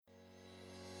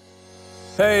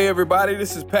Hey everybody,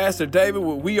 this is Pastor David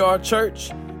with We Are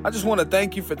Church. I just want to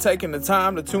thank you for taking the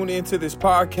time to tune into this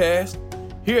podcast.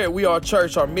 Here at We Are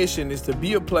Church, our mission is to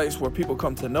be a place where people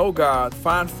come to know God,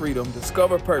 find freedom,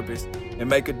 discover purpose, and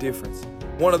make a difference.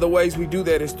 One of the ways we do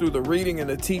that is through the reading and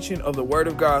the teaching of the Word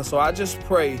of God. So I just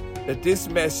pray that this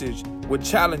message would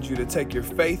challenge you to take your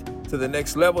faith to the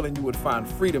next level and you would find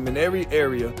freedom in every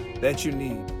area that you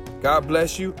need. God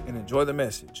bless you and enjoy the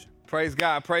message. Praise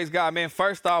God, man.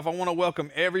 First off, I want to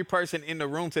welcome every person in the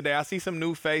room today. I see some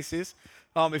new faces.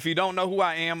 If you don't know who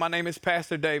I am, my name is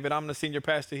Pastor David. I'm the senior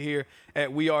pastor here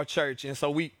at We Are Church. And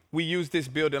so we use this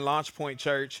building, Launch Point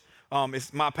Church.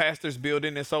 It's my pastor's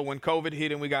building. And so when COVID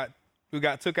hit and we got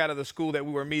took out of the school that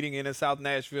we were meeting in South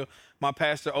Nashville, my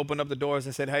pastor opened up the doors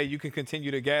and said, hey, you can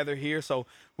continue to gather here. So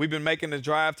we've been making the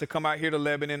drive to come out here to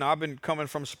Lebanon. I've been coming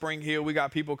from Spring Hill. We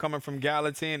got people coming from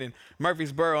Gallatin and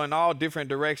Murfreesboro and all different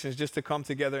directions just to come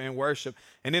together and worship.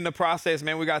 And in the process,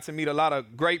 man, we got to meet a lot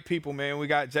of great people, man. We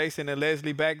got Jason and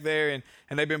Leslie back there,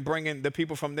 and they've been bringing the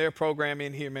people from their program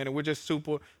in here, man. And we're just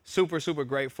super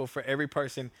grateful for every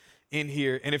person in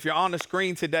here. And if you're on the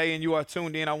screen today and you are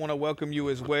tuned in, I want to welcome you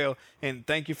as well. And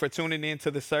thank you for tuning in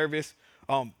to the service.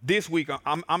 This week,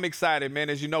 I'm excited, man.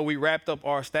 As you know, we wrapped up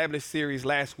our established series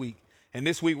last week. And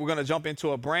this week, we're going to jump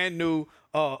into a brand new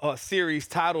series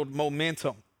titled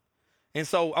Momentum. And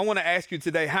so I want to ask you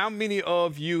today, how many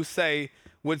of you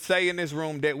would say in this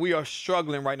room that we are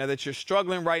struggling right now, that you're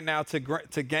struggling right now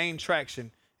to gain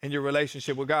traction in your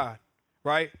relationship with God,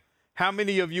 right? How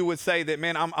many of you would say that,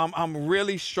 man, I'm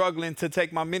really struggling to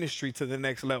take my ministry to the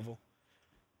next level,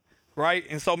 right?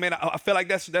 And so, man, I feel like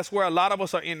that's where a lot of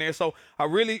us are in there. So I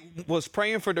really was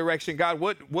praying for direction. God,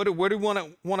 where do we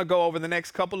want to go over the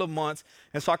next couple of months?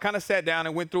 And so I kind of sat down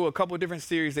and went through a couple of different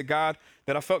series that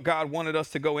I felt God wanted us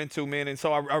to go into, man. And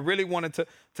so I really wanted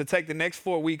to take the next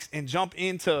 4 weeks and jump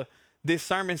into this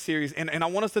sermon series. And I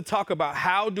want us to talk about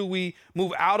how do we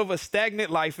move out of a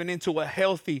stagnant life and into a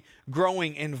healthy,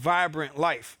 growing, and vibrant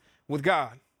life with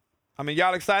God. I mean,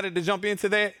 y'all excited to jump into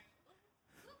that?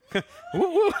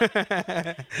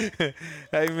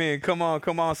 Amen. Come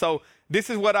on. So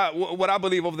this is what I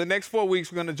believe. Over the next 4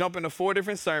 weeks, we're going to jump into 4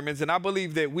 different sermons. And I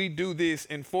believe that we do this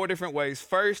in 4 different ways.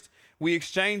 First, we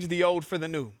exchange the old for the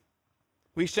new.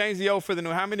 We exchange the old for the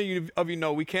new. How many of you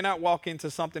know we cannot walk into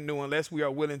something new unless we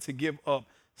are willing to give up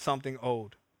something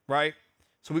old, right?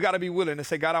 So we got to be willing to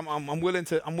say, God, I'm willing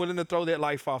to throw that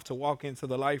life off to walk into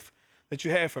the life that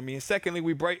you have for me. And secondly,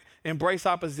 we embrace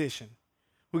opposition.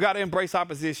 We got to embrace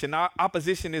opposition. Our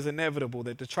opposition is inevitable,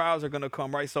 that the trials are going to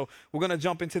come, right? So we're going to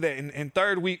jump into that. And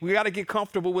third, we got to get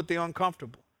comfortable with the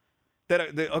uncomfortable.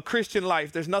 That a Christian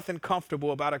life, there's nothing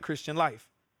comfortable about a Christian life,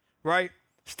 right?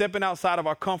 Stepping outside of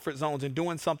our comfort zones and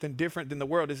doing something different than the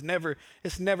world it's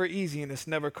never easy and it's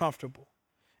never comfortable.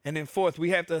 And then fourth, we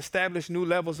have to establish new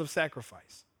levels of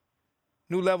sacrifice.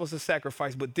 New levels of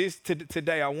sacrifice. But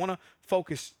today, I want to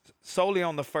focus solely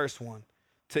on the first one,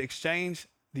 to exchange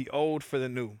the old for the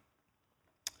new.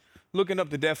 Looking up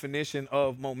the definition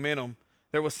of momentum,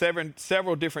 there were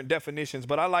several different definitions,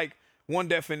 but I like one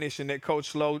definition that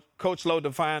Coach Lowe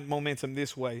defined momentum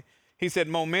this way. He said,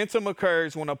 momentum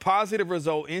occurs when a positive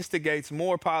result instigates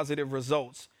more positive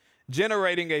results,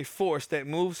 generating a force that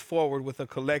moves forward with a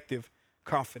collective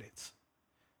confidence.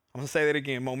 I'm going to say that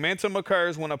again. Momentum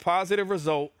occurs when a positive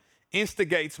result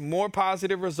instigates more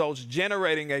positive results,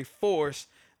 generating a force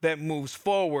that moves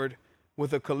forward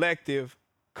with a collective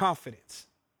confidence.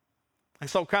 And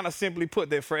so kind of simply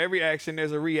put that for every action,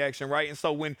 there's a reaction, right? And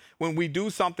so when we do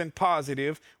something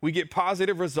positive, we get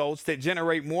positive results that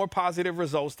generate more positive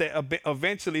results that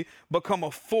eventually become a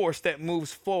force that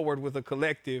moves forward with a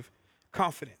collective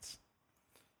confidence.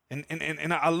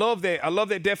 And I love that. I love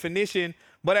that definition.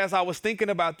 But as I was thinking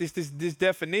about this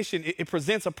definition, it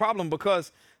presents a problem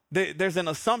because there's an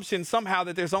assumption somehow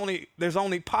that there's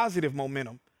only positive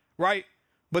momentum, right?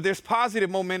 But there's positive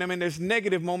momentum and there's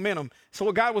negative momentum. So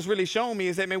what God was really showing me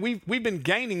is that, man, we've been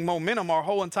gaining momentum our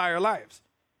whole entire lives.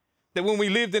 That when we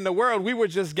lived in the world, we were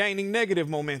just gaining negative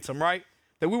momentum, right?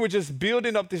 That we were just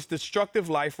building up this destructive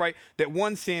life, right? That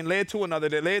one sin led to another,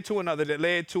 that led to another, that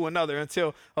led to another,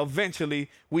 until eventually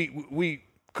we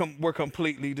were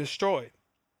completely destroyed.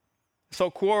 So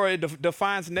Quora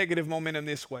defines negative momentum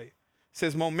this way. It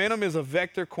says momentum is a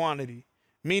vector quantity,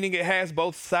 meaning it has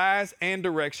both size and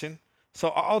direction. So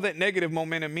all that negative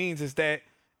momentum means is that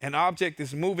an object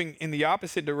is moving in the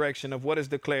opposite direction of what is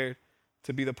declared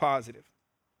to be the positive.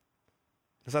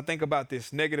 As I think about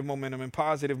this negative momentum and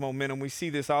positive momentum, we see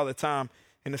this all the time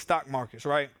in the stock markets,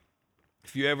 right?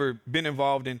 If you ever been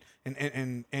involved in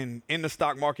the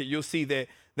stock market, you'll see that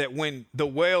when the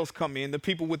whales come in, the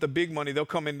people with the big money, they'll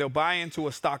come in, they'll buy into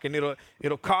a stock, and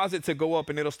it'll cause it to go up,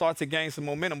 and it'll start to gain some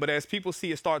momentum. But as people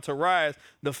see it start to rise,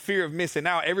 the fear of missing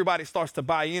out, everybody starts to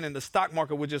buy in, and the stock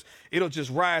market it'll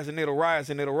just rise and it'll rise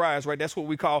and it'll rise, right? That's what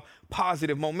we call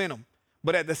positive momentum.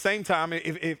 But at the same time,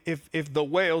 if the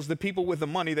whales, the people with the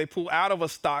money, they pull out of a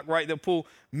stock, right? They'll pull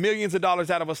millions of dollars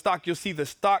out of a stock. You'll see the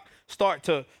stock start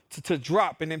to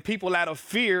drop. And then people, out of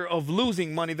fear of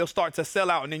losing money, they'll start to sell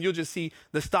out. And then you'll just see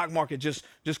the stock market just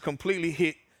completely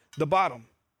hit the bottom.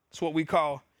 It's what we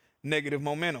call negative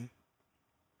momentum.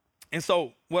 And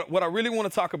so what I really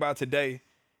want to talk about today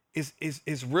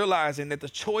is realizing that the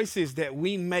choices that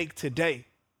we make today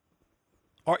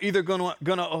are either gonna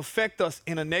affect us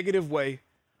in a negative way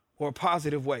or a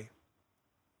positive way,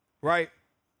 right?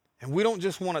 And we don't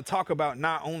just want to talk about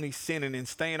not only sinning and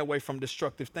staying away from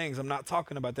destructive things. I'm not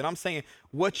talking about that. I'm saying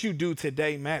what you do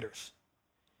today matters.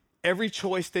 Every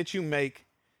choice that you make,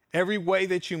 every way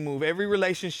that you move, every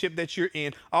relationship that you're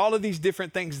in, all of these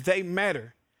different things, they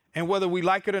matter. And whether we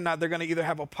like it or not, they're going to either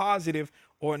have a positive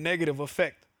or a negative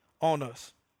effect on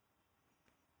us.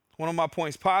 One of my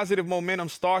points, positive momentum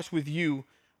starts with you,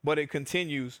 but it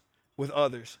continues with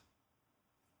others.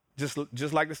 Just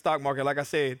like the stock market, like I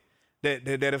said, that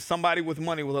if somebody with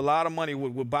money, with a lot of money,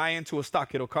 would buy into a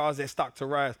stock, it'll cause that stock to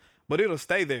rise, but it'll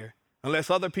stay there unless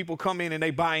other people come in and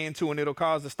they buy into, and it'll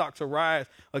cause the stock to rise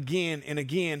again and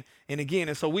again and again.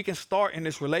 And so we can start in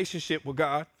this relationship with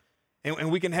God.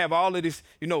 And we can have all of this,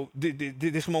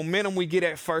 this momentum we get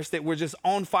at first, that we're just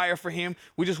on fire for him.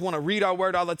 We just want to read our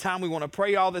word all the time. We want to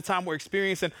pray all the time. We're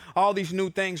experiencing all these new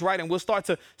things, right? And we'll start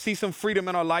to see some freedom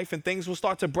in our life, and things will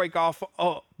start to break off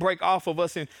of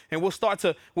us, and we'll start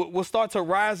to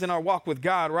rise in our walk with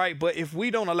God, right? But if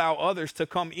we don't allow others to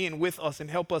come in with us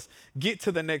and help us get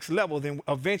to the next level, then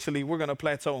eventually we're going to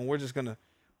plateau, and we're just going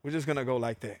to go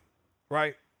like that,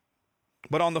 right?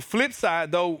 But on the flip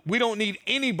side, though, we don't need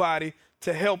anybody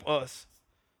to help us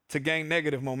to gain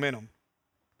negative momentum.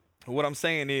 What I'm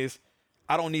saying is,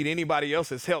 I don't need anybody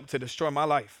else's help to destroy my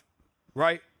life,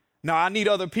 right? Now, I need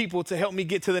other people to help me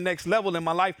get to the next level in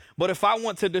my life. But if I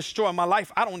want to destroy my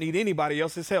life, I don't need anybody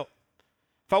else's help.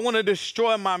 If I want to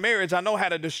destroy my marriage, I know how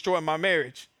to destroy my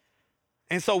marriage.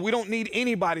 And so we don't need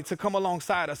anybody to come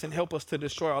alongside us and help us to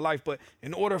destroy our life. But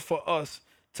in order for us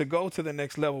to go to the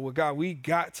next level with God, we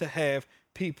got to have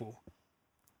people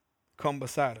come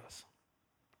beside us.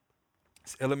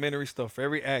 It's elementary stuff. For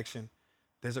every action,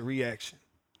 there's a reaction.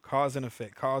 Cause and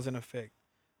effect, cause and effect.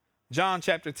 John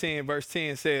chapter 10, verse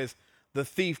 10 says, "The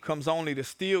thief comes only to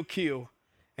steal, kill,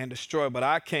 and destroy, but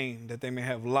I came that they may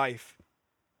have life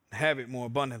and have it more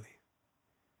abundantly."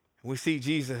 And we see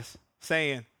Jesus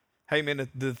saying, hey man,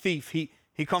 the thief, he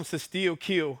comes to steal,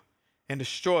 kill, and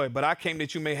destroy, but I came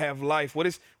that you may have life. What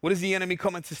is the enemy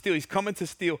coming to steal? He's coming to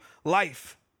steal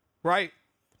life, right?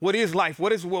 What is life?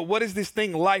 What is this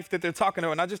thing, life, that they're talking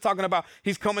about? Not just talking about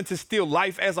he's coming to steal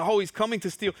life as a whole. He's coming to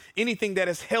steal anything that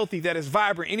is healthy, that is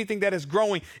vibrant, anything that is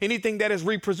growing, anything that is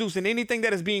reproducing, anything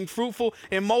that is being fruitful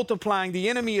and multiplying. The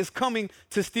enemy is coming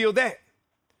to steal that.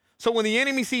 So when the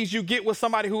enemy sees you get with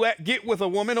somebody get with a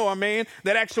woman or a man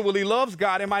that actually loves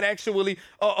God and might actually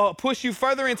push you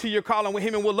further into your calling with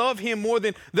him and will love him more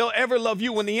than they'll ever love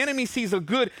you. When the enemy sees a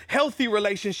good, healthy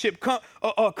relationship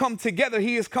come together,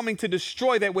 he is coming to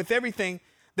destroy that with everything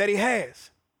that he has.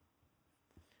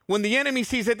 When the enemy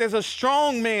sees that there's a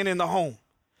strong man in the home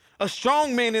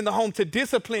to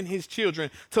discipline his children,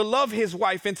 to love his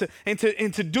wife, and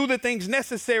to do the things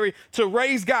necessary to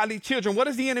raise godly children, what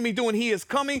is the enemy doing? He is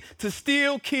coming to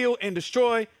steal, kill, and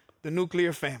destroy the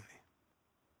nuclear family.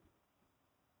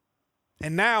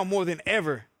 And now more than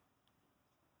ever,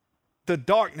 the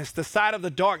darkness, the side of the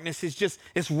darkness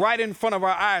it's right in front of our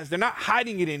eyes. They're not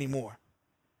hiding it anymore.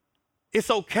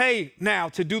 It's okay now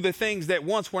to do the things that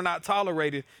once were not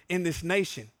tolerated in this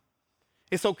nation.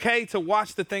 It's okay to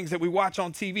watch the things that we watch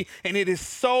on TV, and it is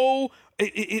so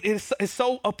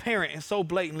apparent and so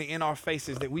blatantly in our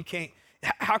faces that we can't.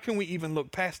 How can we even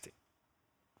look past it?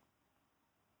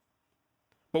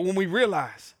 But when we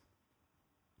realize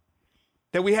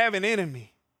that we have an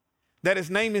enemy, that his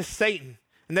name is Satan,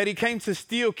 and that he came to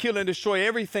steal, kill, and destroy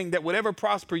everything that would ever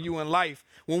prosper you in life,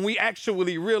 when we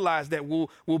actually realize that,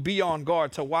 we'll be on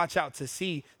guard to watch out, to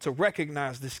see, to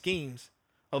recognize the schemes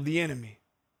of the enemy.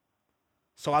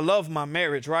 So I love my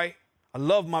marriage, right? I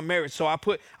love my marriage. So I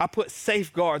put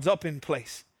safeguards up in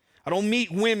place. I don't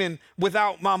meet women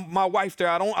without my wife there.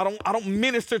 I don't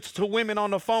minister to women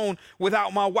on the phone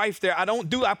without my wife there.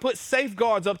 I put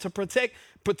safeguards up to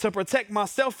protect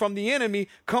myself from the enemy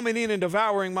coming in and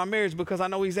devouring my marriage, because I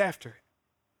know he's after it.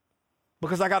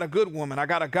 Because I got a good woman. I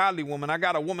got a godly woman. I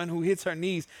got a woman who hits her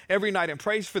knees every night and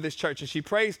prays for this church. And she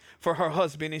prays for her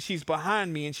husband. And she's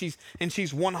behind me. And she's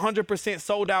 100%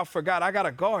 sold out for God. I got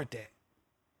to guard that.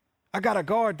 I got to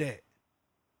guard that.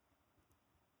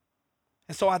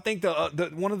 And so I think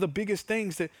one of the biggest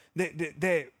things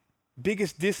that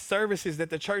biggest disservices that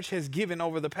the church has given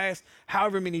over the past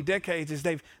however many decades is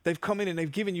they've come in and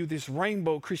they've given you this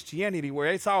rainbow Christianity where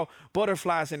it's all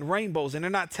butterflies and rainbows, and they're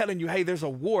not telling you, hey, there's a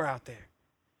war out there.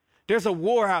 There's a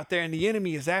war out there and the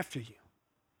enemy is after you.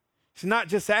 It's not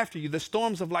just after you. The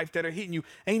storms of life that are hitting you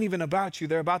ain't even about you.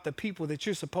 They're about the people that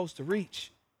you're supposed to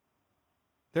reach.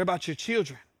 They're about your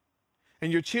children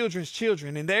and your children's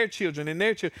children and their children and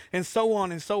their children and so on,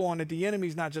 that the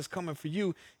enemy's not just coming for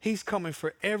you. He's coming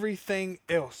for everything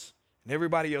else and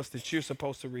everybody else that you're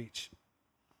supposed to reach.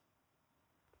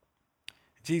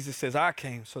 Jesus says, I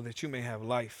came so that you may have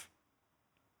life.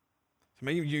 So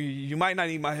maybe you might not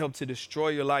need my help to destroy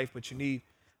your life, but you need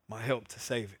my help to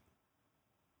save it.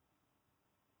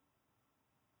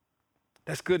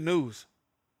 That's good news.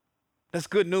 That's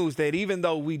good news that even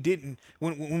though we didn't,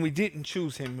 when we didn't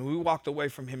choose him and we walked away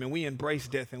from him and we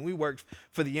embraced death and we worked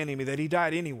for the enemy, that he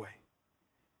died anyway.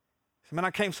 So, man,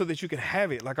 I came so that you could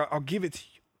have it. Like, I'll give it to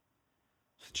you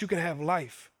so that you could have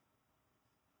life.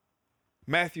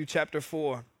 Matthew chapter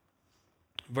 4,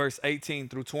 verse 18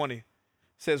 through 20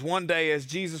 says, one day as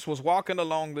Jesus was walking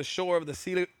along the shore of the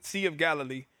Sea of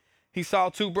Galilee, he saw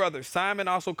two brothers, Simon,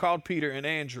 also called Peter, and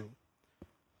Andrew,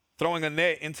 throwing a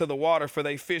net into the water, for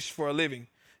they fished for a living.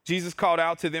 Jesus called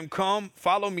out to them, come,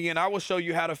 follow me, and I will show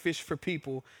you how to fish for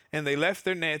people. And they left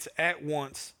their nets at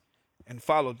once and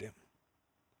followed them.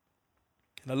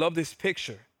 And I love this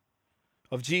picture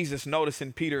of Jesus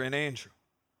noticing Peter and Andrew.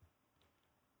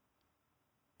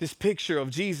 This picture of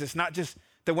Jesus,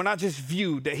 that we're not just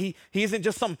viewed, that he isn't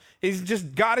just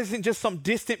God isn't just some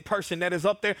distant person that is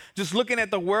up there just looking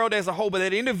at the world as a whole, but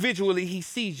that individually he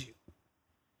sees you.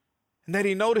 And that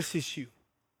he notices you.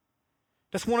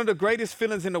 That's one of the greatest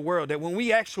feelings in the world, that when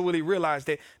we actually realize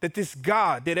that this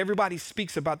God that everybody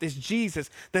speaks about, this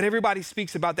Jesus that everybody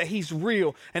speaks about, that he's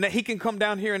real and that he can come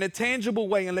down here in a tangible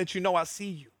way and let you know I see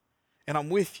you and I'm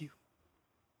with you.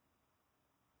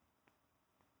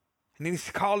 And then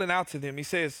he's calling out to them. He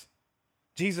says,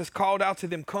 Jesus called out to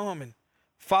them, come and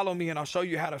follow me and I'll show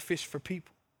you how to fish for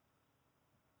people.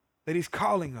 That he's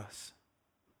calling us.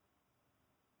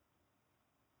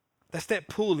 That's that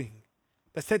pulling.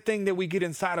 That's that thing that we get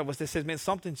inside of us that says, man,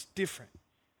 something's different.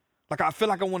 Like I feel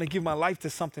like I want to give my life to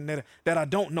something that I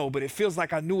don't know, but it feels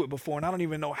like I knew it before and I don't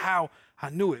even know how I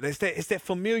knew it. It's that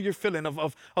familiar feeling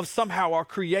of somehow our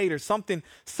creator, something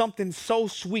so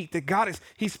sweet that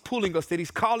he's pulling us, that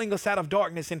he's calling us out of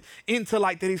darkness and into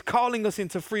light, that he's calling us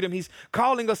into freedom. He's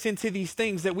calling us into these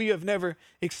things that we have never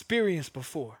experienced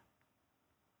before.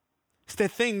 It's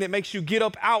that thing that makes you get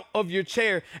up out of your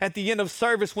chair at the end of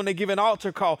service when they give an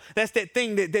altar call. That's that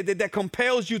thing that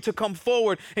compels you to come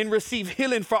forward and receive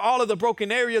healing for all of the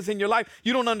broken areas in your life.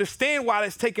 You don't understand why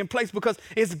that's taking place because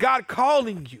it's God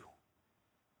calling you.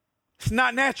 It's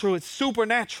not natural, it's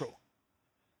supernatural.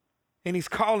 And he's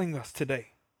calling us today.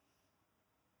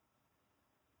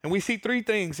 And we see three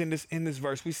things in this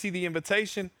verse. We see the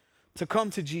invitation to come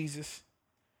to Jesus,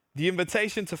 the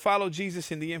invitation to follow Jesus,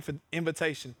 and the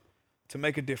invitation to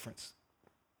make a difference.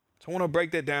 So I want to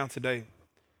break that down today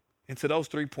into those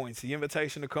 3 points: the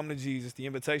invitation to come to Jesus, the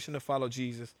invitation to follow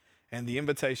Jesus, and the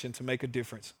invitation to make a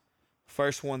difference.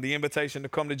 First one, the invitation to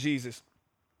come to Jesus.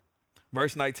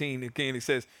 Verse 19, again, it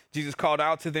says, Jesus called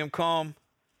out to them, come.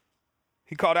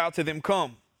 He called out to them,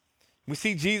 come. We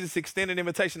see Jesus extend an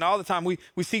invitation all the time. We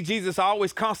see Jesus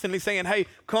always constantly saying, hey,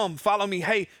 come, follow me.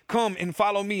 Hey, come and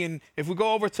follow me. And if we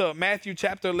go over to Matthew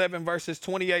chapter 11, verses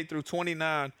 28 through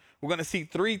 29, we're going to see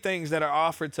three things that are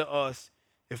offered to us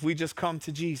if we just come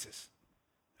to Jesus.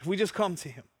 If we just come to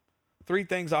him. Three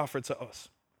things offered to us.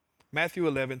 Matthew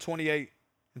 11, 28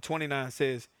 and 29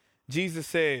 says, Jesus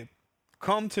said,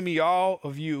 come to me, all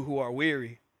of you who are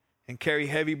weary and carry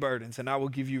heavy burdens, and I will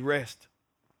give you rest.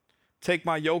 Take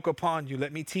my yoke upon you.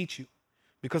 Let me teach you,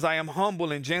 because I am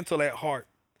humble and gentle at heart.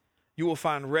 You will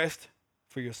find rest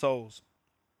for your souls.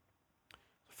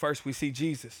 First, we see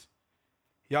Jesus.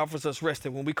 He offers us rest.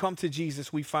 And when we come to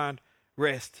Jesus, we find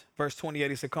rest. Verse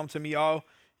 28, he said, come to me, all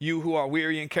you who are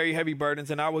weary and carry heavy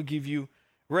burdens, and I will give you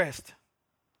rest.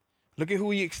 Look at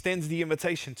who he extends the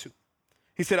invitation to.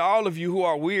 He said, all of you who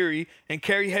are weary and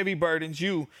carry heavy burdens,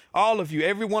 all of you,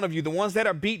 every one of you, the ones that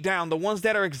are beat down, the ones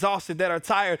that are exhausted, that are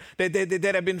tired,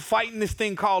 that have been fighting this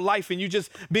thing called life and you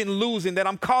just been losing, that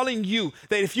I'm calling you,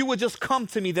 that if you would just come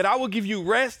to me, that I will give you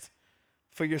rest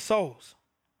for your souls.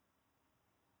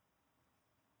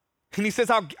 And he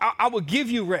says, I will give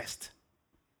you rest.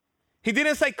 He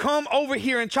didn't say, come over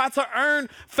here and try to earn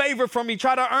favor from me,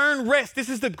 try to earn rest. This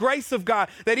is the grace of God,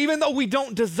 that even though we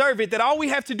don't deserve it, that all we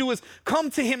have to do is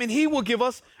come to him and he will give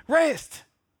us rest.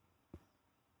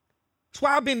 That's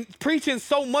why I've been preaching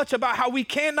so much about how we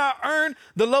cannot earn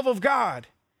the love of God,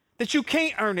 that you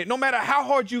can't earn it, no matter how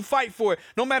hard you fight for it,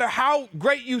 no matter how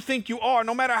great you think you are,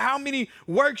 no matter how many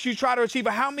works you try to achieve,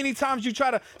 or how many times you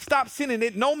try to stop sinning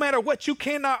it, no matter what, you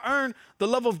cannot earn the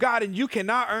love of God, and you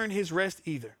cannot earn his rest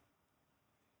either.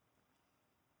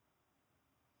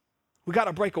 We got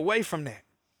to break away from that.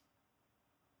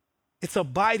 It's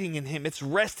abiding in him. It's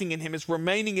resting in him. It's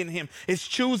remaining in him. It's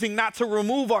choosing not to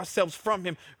remove ourselves from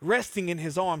him. Resting in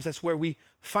his arms, that's where we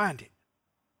find it.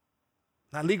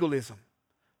 Not legalism,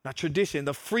 not tradition.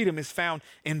 The freedom is found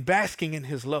in basking in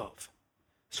his love.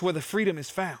 It's where the freedom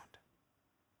is found.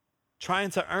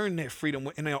 Trying to earn that freedom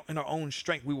in our own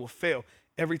strength, we will fail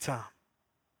every time.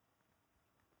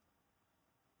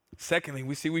 Secondly,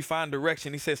 we find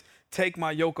direction. He says, take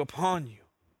my yoke upon you.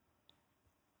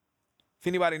 If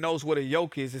anybody knows what a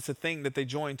yoke is, it's a thing that they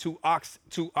join two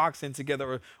oxen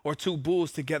together or two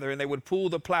bulls together, and they would pull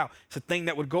the plow. It's a thing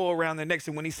that would go around their necks.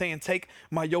 And when he's saying, take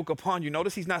my yoke upon you,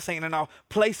 notice he's not saying, and I'll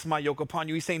place my yoke upon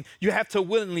you. He's saying you have to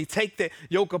willingly take that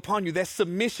yoke upon you. That's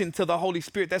submission to the Holy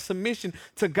Spirit. That's submission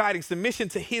to guiding, submission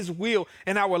to his will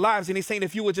in our lives. And he's saying,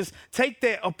 if you would just take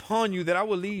that upon you, that I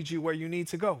will lead you where you need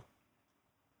to go.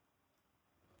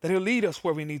 That he'll lead us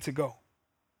where we need to go.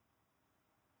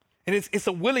 And it's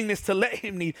a willingness to let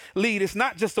him lead. It's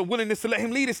not just a willingness to let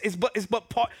him lead.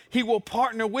 He will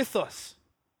partner with us.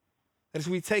 As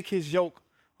we take his yoke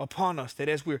upon us, that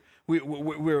as we're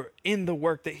in the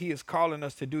work that he is calling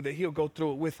us to do, that he'll go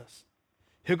through it with us.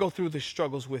 He'll go through the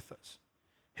struggles with us.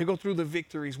 He'll go through the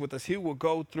victories with us. He will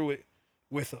go through it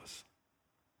with us.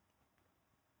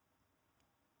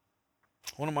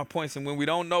 One of my points, and when we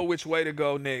don't know which way to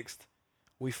go next,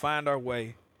 we find our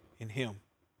way in him.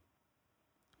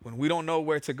 When we don't know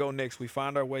where to go next, we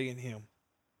find our way in him,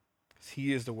 because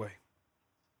he is the way.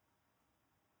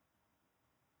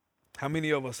 How many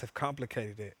of us have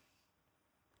complicated it?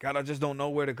 God, I just don't know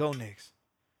where to go next.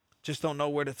 Just don't know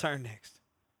where to turn next.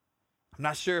 I'm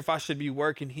not sure if I should be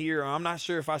working here, or I'm not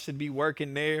sure if I should be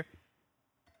working there.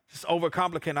 Just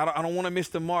overcomplicating. I don't want to miss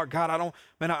the mark. God, I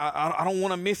don't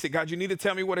want to miss it. God, you need to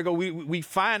tell me where to go. We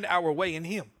find our way in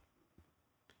him.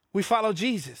 We follow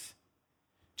Jesus.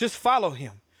 Just follow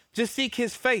him. Just seek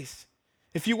his face.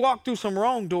 If you walk through some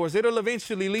wrong doors, it'll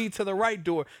eventually lead to the right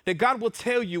door. That God will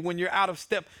tell you when you're out of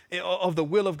step of the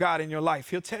will of God in your life.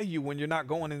 He'll tell you when you're not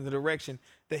going in the direction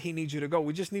that he needs you to go.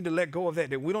 We just need to let go of that.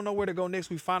 That we don't know where to go next.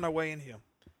 We find our way in him.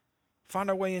 Find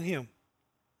our way in him.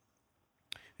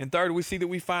 And third, we see that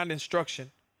we find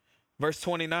instruction. Verse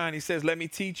 29, he says, let me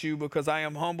teach you, because I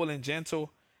am humble and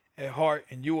gentle at heart,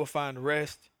 and you will find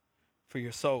rest for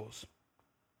your souls.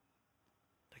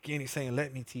 Again, he's saying,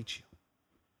 let me teach you.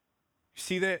 You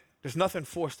see that? There's nothing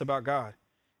forced about God.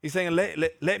 He's saying,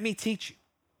 let me teach you.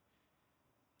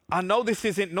 I know this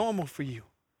isn't normal for you.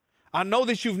 I know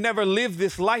that you've never lived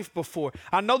this life before.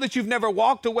 I know that you've never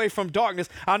walked away from darkness.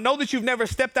 I know that you've never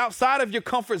stepped outside of your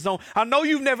comfort zone. I know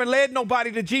you've never led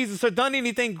nobody to Jesus or done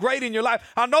anything great in your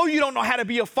life. I know you don't know how to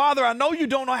be a father. I know you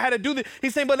don't know how to do this.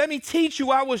 He's saying, but let me teach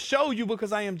you. I will show you,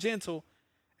 because I am gentle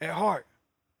at heart.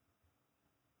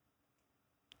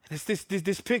 It's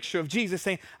this picture of Jesus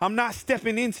saying, I'm not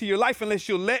stepping into your life unless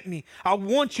you'll let me. I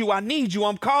want you. I need you.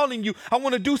 I'm calling you. I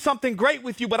want to do something great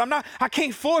with you, but I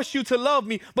can't force you to love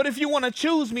me. But if you want to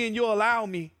choose me and you'll allow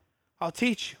me, I'll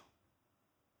teach you.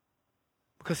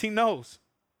 Because he knows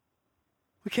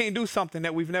we can't do something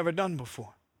that we've never done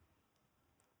before.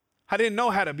 I didn't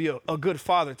know how to be a good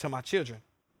father to my children.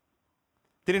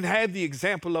 Didn't have the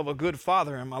example of a good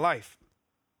father in my life.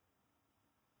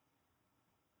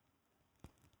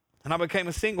 And I became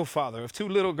a single father of 2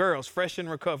 little girls, fresh in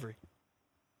recovery.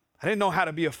 I didn't know how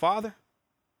to be a father,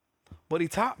 but he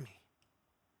taught me.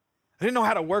 I didn't know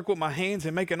how to work with my hands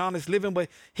and make an honest living, but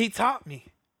he taught me.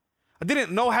 I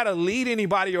didn't know how to lead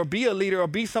anybody or be a leader or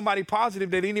be somebody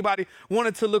positive that anybody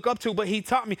wanted to look up to, but he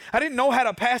taught me. I didn't know how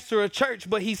to pastor a church,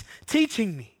 but he's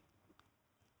teaching me.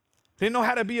 I didn't know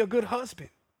how to be a good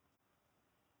husband,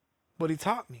 but he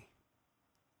taught me.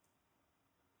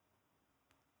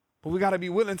 But we got to be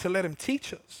willing to let him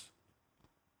teach us.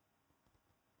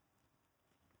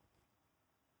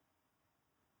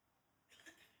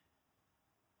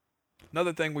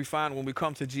 Another thing we find when we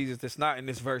come to Jesus that's not in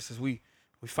this verse is we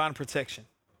find protection.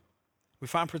 We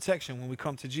find protection when we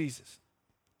come to Jesus.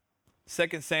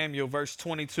 2 Samuel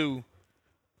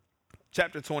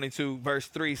chapter 22, verse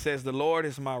 3 says, the Lord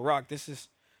is my rock. This is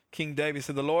King David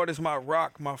said, the Lord is my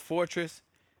rock, my fortress,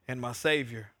 and my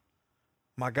savior.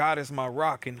 My God is my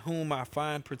rock in whom I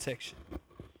find protection.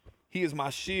 He is my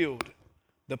shield,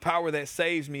 the power that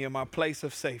saves me in my place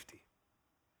of safety.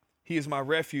 He is my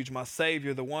refuge, my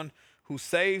savior, the one who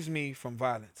saves me from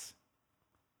violence.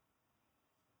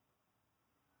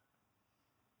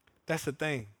 That's the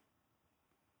thing.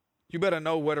 You better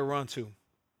know where to run to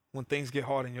when things get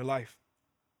hard in your life.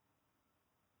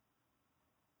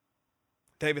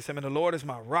 David said, man, the Lord is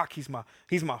my rock. He's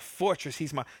my fortress.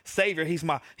 He's my savior. He's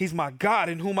my God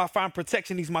in whom I find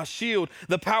protection. He's my shield,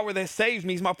 the power that saves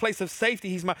me. He's my place of safety.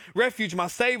 He's my refuge, my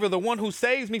savior, the one who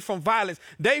saves me from violence.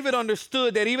 David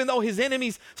understood that even though his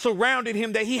enemies surrounded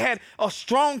him, that he had a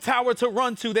strong tower to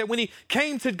run to, that when he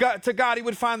came to God, he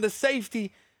would find the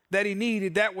safety that he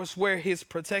needed. That was where his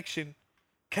protection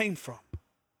came from.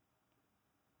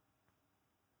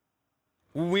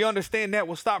 When we understand that,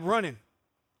 we'll stop running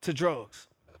to drugs.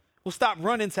 We'll stop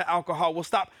running to alcohol. We'll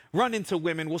stop running to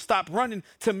women. We'll stop running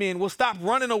to men. We'll stop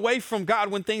running away from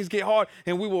God when things get hard,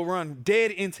 and we will run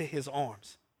dead into his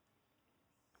arms.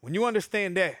 When you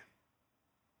understand that,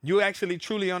 you actually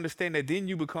truly understand that, then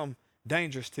you become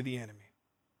dangerous to the enemy.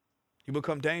 You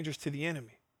become dangerous to the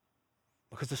enemy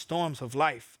because the storms of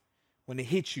life, when they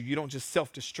hit you, you don't just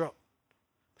self-destruct,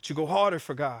 but you go harder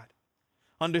for God,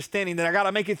 understanding that I got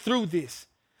to make it through this.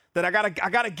 That I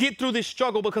gotta get through this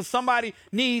struggle because somebody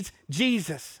needs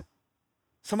Jesus.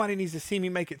 Somebody needs to see me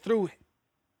make it through it.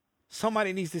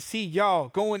 Somebody needs to see y'all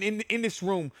going in this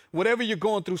room, whatever you're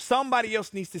going through, somebody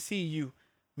else needs to see you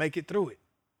make it through it.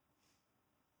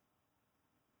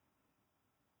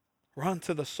 Run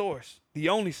to the source, the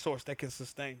only source that can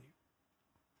sustain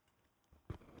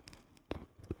you.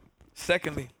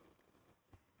 Secondly,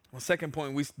 on second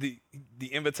point, the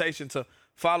invitation to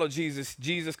follow Jesus.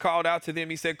 Jesus called out to them.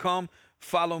 He said, come,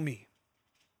 follow me.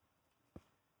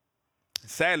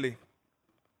 Sadly,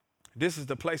 this is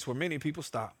the place where many people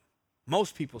stop.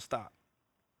 Most people stop.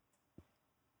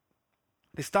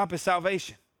 They stop at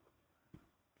salvation.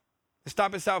 They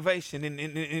stop at salvation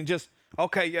and just,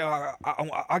 okay, yeah,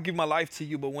 I'll give my life to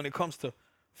you. But when it comes to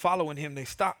following him, they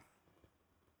stop.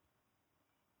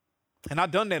 And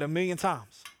I've done that a million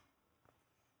times.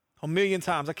 A million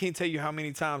times. I can't tell you how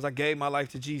many times I gave my life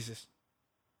to Jesus.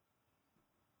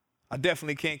 I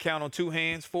definitely can't count on 2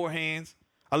 hands, 4 hands.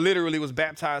 I literally was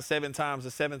baptized 7 times,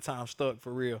 the 7th time stuck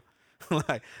for real.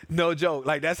 Like, no joke.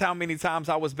 Like, that's how many times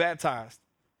I was baptized.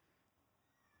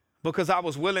 Because I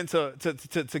was willing to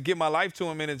give my life to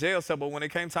him in a jail cell, but when it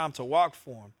came time to walk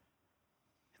for him,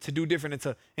 to do different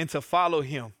and to follow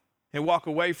him and walk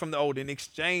away from the old and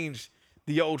exchange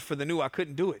the old for the new, I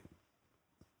couldn't do it.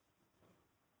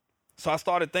 So I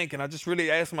started thinking, I just really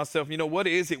asked myself, what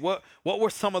is it? What were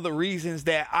some of the reasons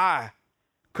that I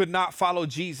could not follow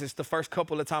Jesus the first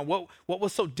couple of times? What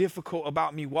was so difficult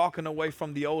about me walking away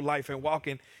from the old life and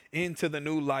walking into the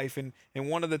new life? And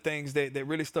one of the things that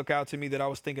really stuck out to me that I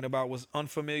was thinking about was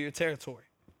unfamiliar territory.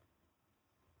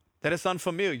 That it's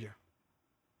unfamiliar,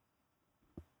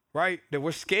 right? That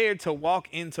we're scared to walk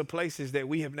into places that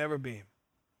we have never been,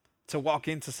 to walk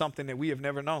into something that we have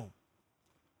never known.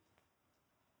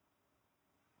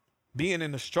 Being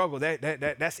in the struggle,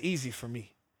 that's easy for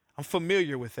me. I'm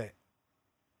familiar with that.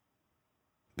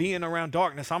 Being around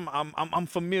darkness, I'm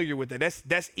familiar with that.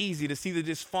 That's easy to see the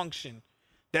dysfunction.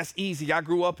 That's easy. I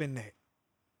grew up in that.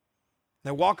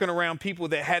 Now, walking around people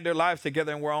that had their lives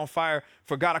together and were on fire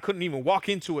for God, I couldn't even walk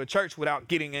into a church without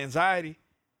getting anxiety.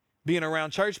 Being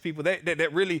around church people,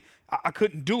 that really, I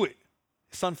couldn't do it.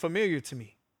 It's unfamiliar to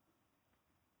me.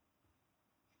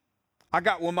 I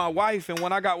got with my wife, and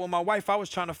when I got with my wife, I was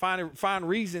trying to find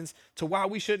reasons to why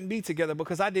we shouldn't be together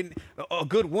because a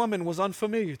good woman was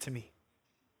unfamiliar to me.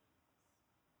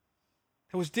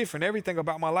 It was different. Everything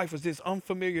about my life was this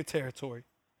unfamiliar territory.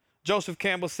 Joseph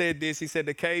Campbell said this. He said,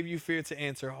 the cave you fear to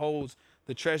enter holds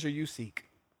the treasure you seek.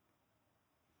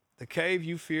 The cave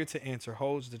you fear to enter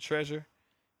holds the treasure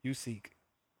you seek.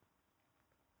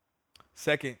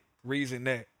 Second reason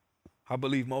that I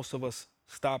believe most of us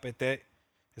stop at that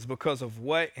is because of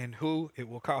what and who it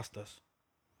will cost us.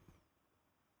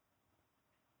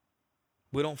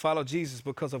 We don't follow Jesus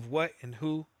because of what and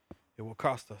who it will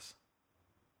cost us.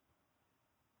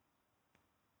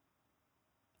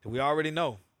 We already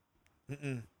know.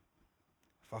 If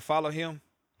I follow him,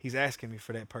 he's asking me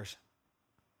for that person.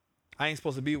 I ain't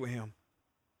supposed to be with him.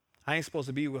 I ain't supposed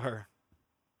to be with her.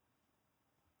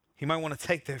 He might want to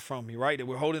take that from me, right? That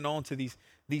we're holding on to these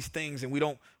things and we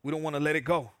don't want to let it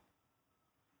go.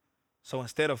 So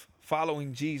instead of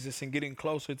following Jesus and getting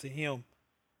closer to him,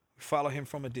 we follow him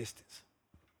from a distance.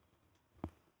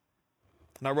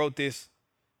 And I wrote this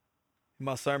in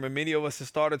my sermon, many of us have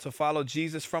started to follow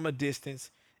Jesus from a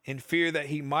distance in fear that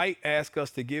he might ask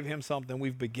us to give him something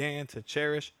we've began to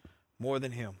cherish more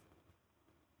than him.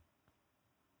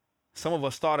 Some of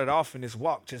us started off in this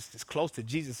walk just as close to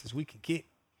Jesus as we can get.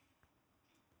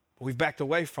 But we've backed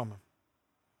away from him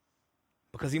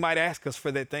because he might ask us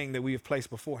for that thing that we have placed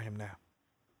before him now.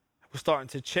 We're starting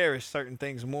to cherish certain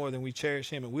things more than we cherish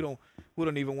him, and we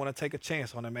don't even want to take a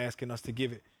chance on him asking us to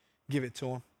give it to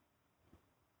him.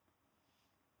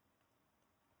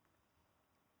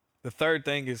 The third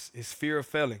thing is fear of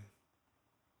failing.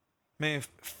 Man,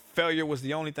 failure was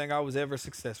the only thing I was ever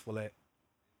successful at.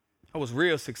 I was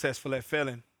real successful at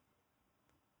failing.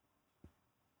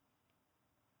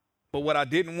 But what I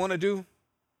didn't want to do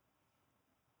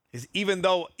is even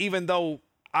though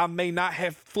I may not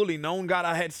have fully known God,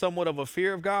 I had somewhat of a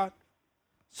fear of God.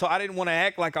 So I didn't want to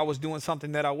act like I was doing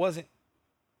something that I wasn't.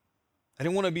 I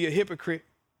didn't want to be a hypocrite.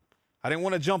 I didn't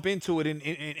want to jump into it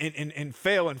and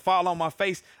fail and fall on my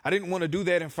face. I didn't want to do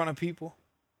that in front of people.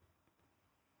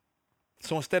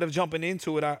 So instead of jumping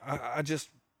into it, I just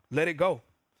let it go.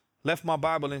 Left my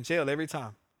Bible in jail every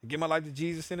time. I give my life to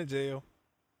Jesus in a jail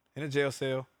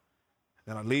cell.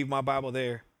 Then I leave my Bible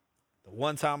there. The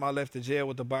one time I left the jail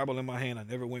with the Bible in my hand, I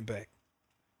never went back.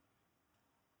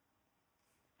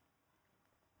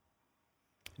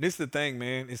 This is the thing,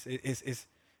 man.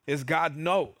 It's God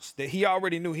knows that he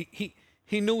already knew. He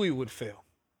knew he would fail.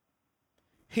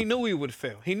 He knew he would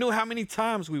fail. He knew how many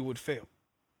times we would fail.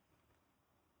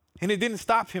 And it didn't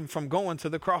stop him from going to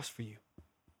the cross for you.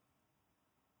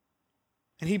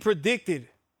 And he predicted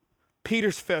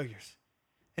Peter's failures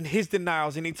and his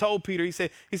denials. And he told Peter, he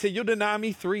said, you'll deny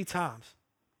me 3 times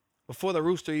before the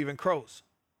rooster even crows.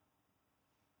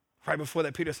 Right before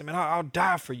that, Peter said, man, I'll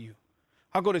die for you.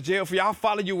 I'll go to jail for you. I'll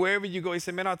follow you wherever you go. He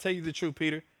said, man, I'll tell you the truth,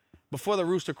 Peter. Before the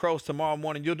rooster crows tomorrow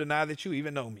morning, you'll deny that you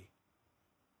even know me.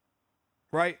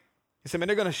 Right? He said, man,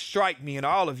 they're going to strike me and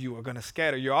all of you are going to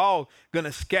scatter. You're all going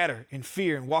to scatter in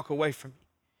fear and walk away from me.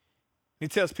 He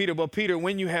tells Peter, but Peter,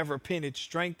 when you have repented,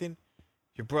 strengthen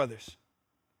your brothers.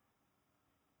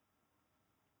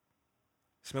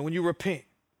 So, man, when you repent,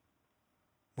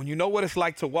 when you know what it's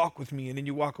like to walk with me and then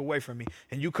you walk away from me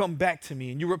and you come back to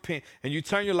me and you repent and you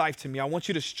turn your life to me, I want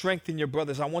you to strengthen your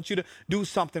brothers. I want you to do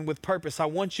something with purpose. I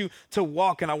want you to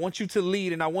walk and I want you to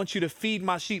lead and I want you to feed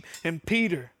my sheep. And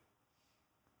Peter,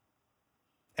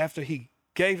 after he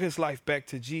gave his life back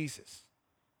to Jesus,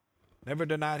 never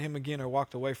denied him again or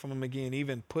walked away from him again,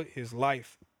 even put his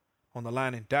life on the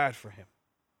line and died for him.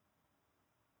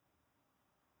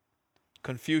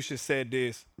 Confucius said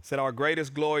this, said, our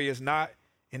greatest glory is not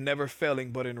in never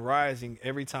failing, but in rising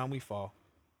every time we fall.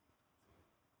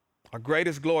 Our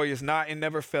greatest glory is not in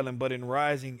never failing, but in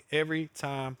rising every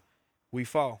time we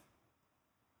fall.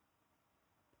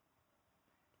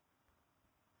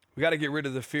 We got to get rid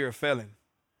of the fear of failing.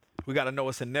 We got to know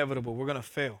it's inevitable. We're going to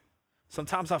fail.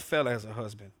 Sometimes I fail as a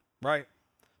husband, right?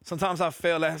 Sometimes I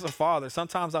fail as a father.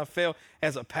 Sometimes I fail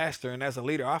as a pastor and as a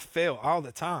leader. I fail all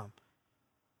the time.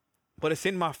 But it's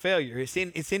in my failure.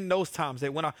 It's in those times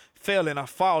that when I fail and I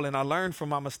fall and I learn from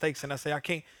my mistakes and I say I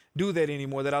can't do that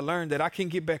anymore, that I learned that I can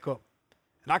get back up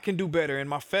and I can do better and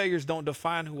my failures don't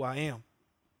define who I am.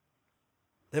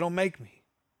 They don't make me.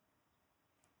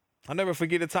 I'll never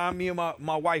forget the time me and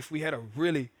my wife, we had a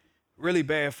really, really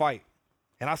bad fight.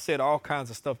 And I said all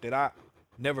kinds of stuff that I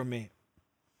never meant.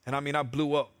 And I mean, I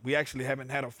blew up. We actually haven't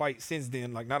had a fight since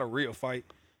then, like not a real fight,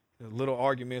 little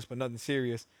arguments, but nothing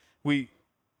serious. We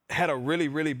had a really,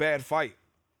 really bad fight.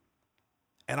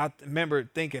 And I remember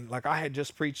thinking like I had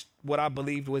just preached what I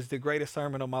believed was the greatest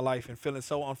sermon of my life and feeling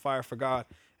so on fire for God,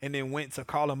 and then went to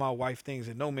calling my wife things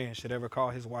that no man should ever call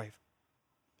his wife.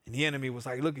 And the enemy was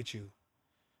like, look at you.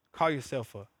 Call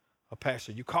yourself a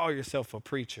pastor. You call yourself a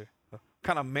preacher. What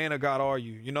kind of man of God are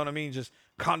you? You know what I mean? Just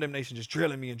condemnation, just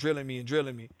drilling me and drilling me and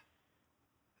drilling me.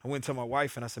 I went to my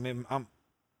wife and I said, man, I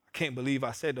can't believe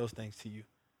I said those things to you.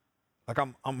 Like,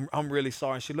 I'm really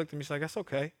sorry. And she looked at me, she's like, that's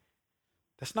okay.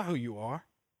 That's not who you are.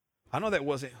 I know that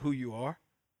wasn't who you are.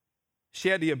 She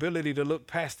had the ability to look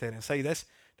past that and say, that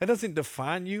doesn't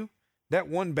define you. That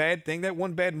one bad thing, that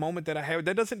one bad moment that I had,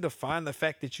 that doesn't define the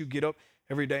fact that you get up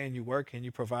every day and you work and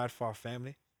you provide for our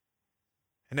family.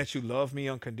 And that you love me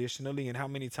unconditionally and how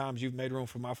many times you've made room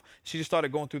for my. She just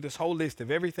started going through this whole list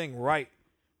of everything right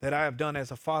that I have done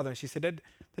as a father. And she said,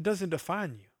 that doesn't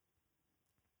define you.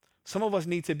 Some of us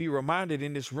need to be reminded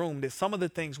in this room that some of the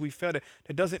things we felt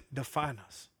that doesn't define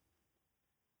us.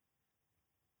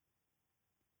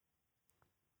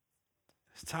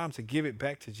 It's time to give it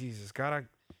back to Jesus. God, I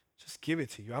just give it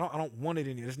to you. I don't want it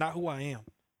in you. It's not who I am.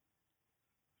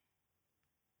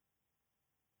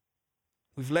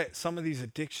 We've let some of these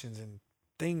addictions and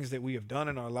things that we have done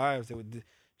in our lives that would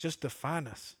just define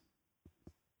us.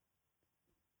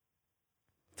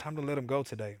 Time to let them go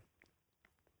today.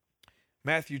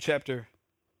 Matthew chapter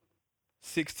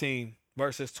 16,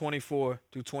 verses 24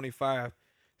 through 25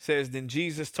 says, Then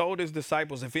Jesus told his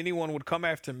disciples, if anyone would come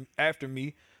after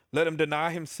me, let him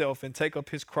deny himself and take up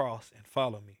his cross and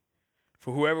follow me.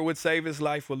 For whoever would save his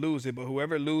life will lose it, but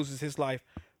whoever loses his life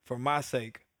for my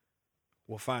sake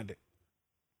will find it.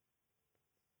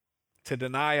 To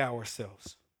deny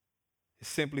ourselves is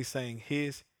simply saying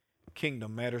his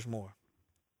kingdom matters more.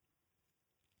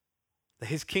 That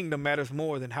his kingdom matters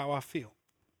more than how I feel.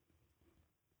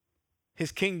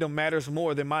 His kingdom matters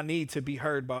more than my need to be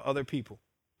heard by other people.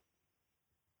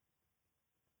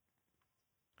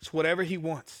 It's whatever he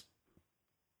wants.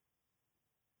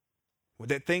 With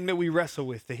that thing that we wrestle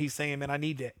with, that he's saying, man, I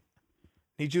need that.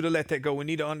 Need you to let that go. We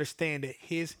need to understand that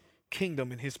his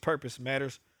kingdom and his purpose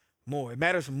matters more. It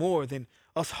matters more than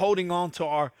us holding on to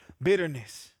our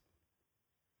bitterness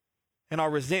and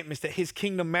our resentments, that his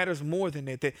kingdom matters more than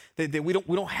that, that we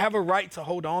don't have a right to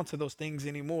hold on to those things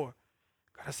anymore.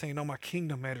 God is saying, no, my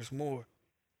kingdom matters more.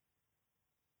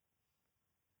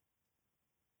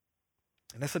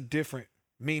 And that's a different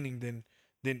meaning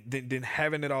than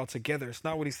having it all together. It's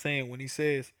not what he's saying when he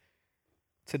says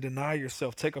to deny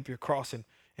yourself, take up your cross and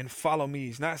follow me.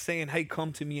 He's not saying, hey,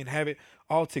 come to me and have it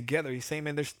all together. He's saying,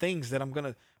 man, there's things that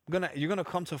you're gonna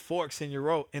come to forks in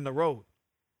the road.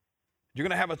 You're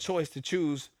gonna have a choice to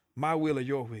choose my will or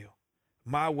your will,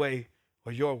 my way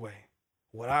or your way,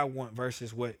 what I want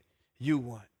versus what you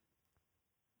want.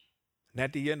 And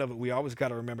at the end of it, we always got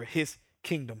to remember his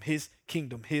kingdom, his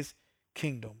kingdom, his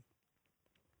kingdom.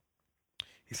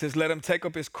 He says, let him take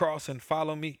up his cross and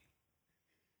follow me.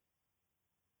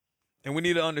 And we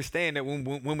need to understand that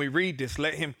when we read this,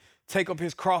 let him take up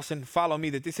his cross and follow me,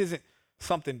 that this isn't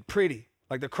something pretty.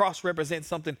 Like the cross represents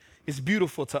something, it's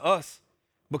beautiful to us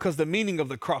because the meaning of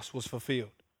the cross was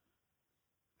fulfilled.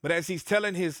 But as he's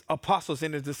telling his apostles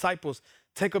and his disciples,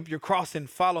 take up your cross and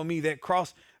follow me, that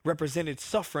cross represented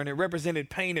suffering. It represented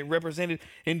pain. It represented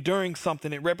enduring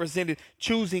something. It represented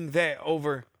choosing that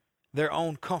over their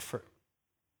own comfort.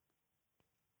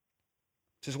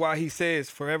 Which is why he says,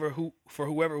 for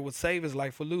whoever would save his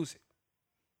life will lose it.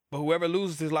 But whoever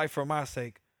loses his life for my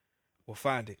sake will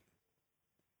find it.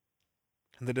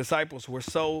 And the disciples were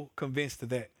so convinced of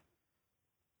that.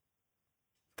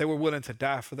 They were willing to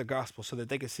die for the gospel so that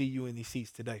they could see you in these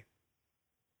seats today.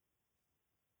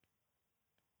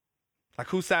 Like,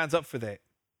 who signs up for that?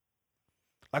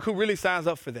 Like, who really signs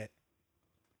up for that?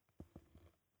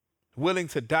 Willing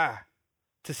to die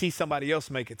to see somebody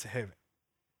else make it to heaven.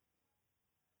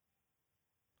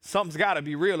 Something's got to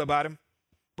be real about him,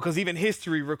 because even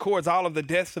history records all of the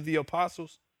deaths of the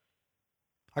apostles.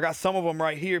 I got some of them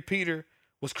right here. Peter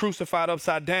was crucified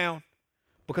upside down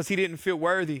because he didn't feel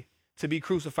worthy to be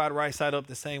crucified right side up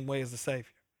the same way as the Savior.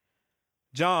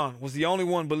 John was the only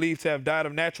one believed to have died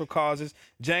of natural causes.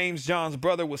 James, John's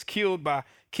brother, was killed by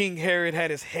King Herod,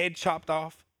 had his head chopped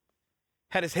off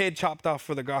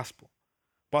for the gospel.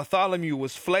 Bartholomew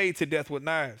was flayed to death with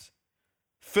knives.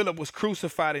 Philip was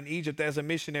crucified in Egypt as a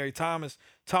missionary. Thomas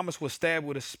was stabbed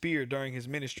with a spear during his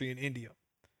ministry in India.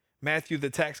 Matthew, the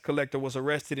tax collector, was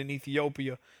arrested in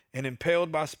Ethiopia and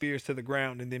impaled by spears to the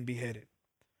ground and then beheaded.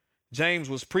 James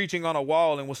was preaching on a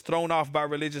wall and was thrown off by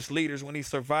religious leaders. When he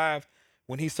survived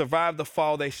the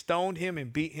fall, they stoned him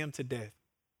and beat him to death.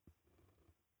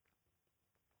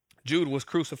 Jude was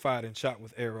crucified and shot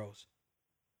with arrows.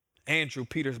 Andrew,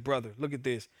 Peter's brother, look at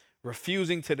this,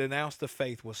 refusing to denounce the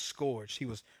faith, was scourged. He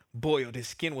was boiled. His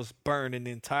skin was burned and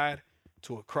then tied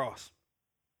to a cross.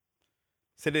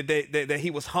 Said that he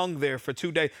was hung there for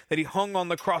 2 days, that he hung on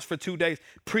the cross for 2 days,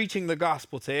 preaching the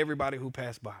gospel to everybody who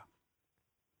passed by.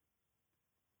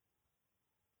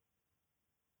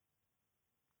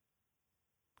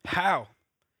 How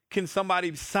can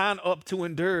somebody sign up to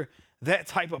endure that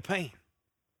type of pain?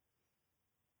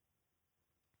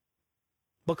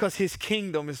 Because his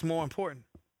kingdom is more important.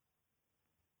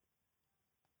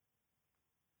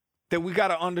 That we got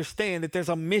to understand that there's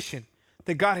a mission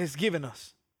that God has given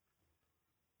us.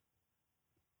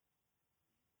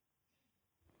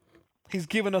 He's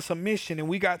given us a mission, and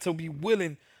we got to be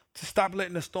willing to stop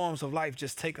letting the storms of life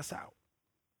just take us out.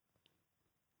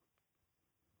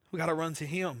 We got to run to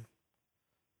him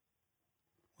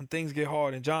when things get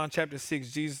hard. In John chapter 6,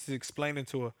 Jesus is explaining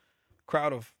to a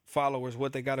crowd of followers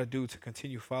what they got to do to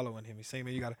continue following him. He's saying,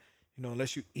 man, you got to,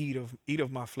 unless you eat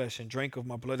of my flesh and drink of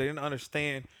my blood. They didn't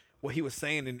understand what he was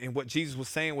saying, and what Jesus was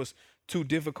saying was too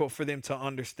difficult for them to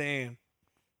understand.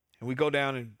 And we go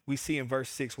down and we see in verse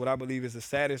 6 what I believe is the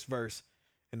saddest verse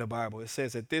in the Bible. It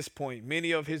says at this point,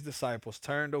 many of his disciples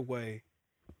turned away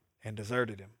and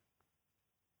deserted him.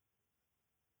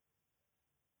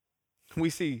 We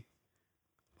see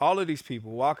all of these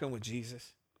people walking with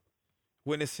Jesus,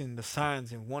 witnessing the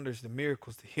signs and wonders, the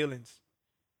miracles, the healings.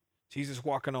 Jesus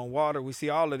walking on water. We see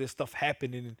all of this stuff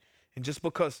happening. And just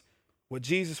because what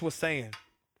Jesus was saying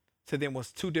to them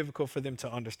was too difficult for them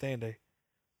to understand,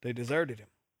 they deserted him.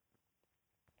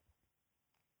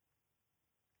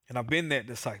 And I've been that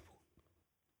disciple.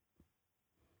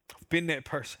 I've been that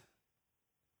person.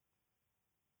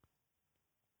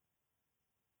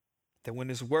 That when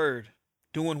this word,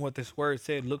 doing what this word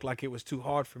said, looked like it was too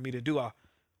hard for me to do, I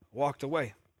walked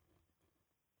away.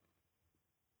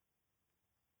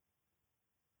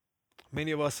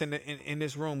 Many of us in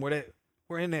this room,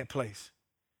 we're in that place.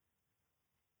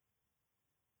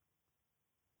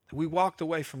 We walked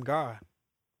away from God.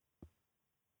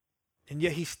 And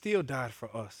yet he still died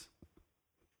for us.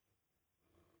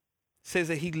 It says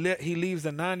that he leaves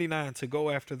the 99 to go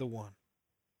after the one.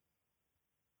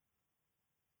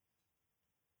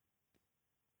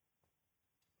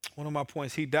 One of my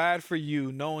points, he died for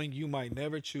you knowing you might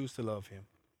never choose to love him.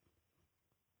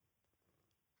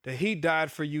 That he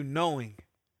died for you knowing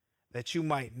that you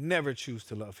might never choose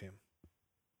to love him.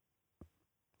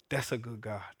 That's a good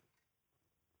God.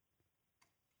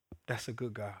 That's a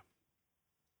good God.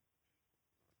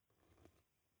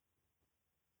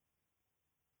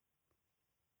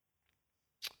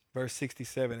 Verse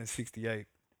 67 and 68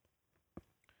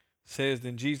 says,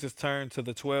 then Jesus turned to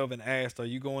the 12 and asked, are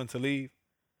you going to leave?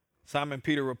 Simon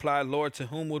Peter replied, Lord, to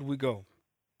whom would we go?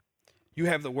 You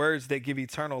have the words that give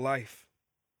eternal life.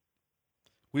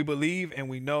 We believe and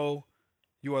we know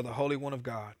you are the Holy One of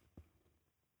God.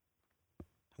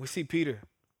 We see Peter,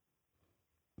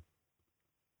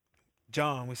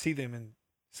 John, we see them and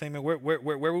say, man, where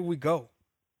would we go?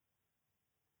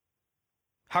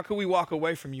 How could we walk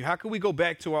away from you? How could we go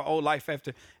back to our old life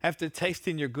after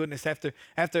tasting your goodness,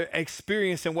 after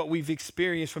experiencing what we've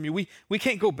experienced from you? We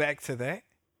can't go back to that.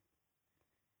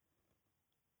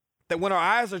 That when our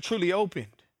eyes are truly opened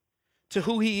to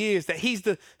who he is, that he's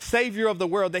the savior of the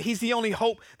world, that he's the only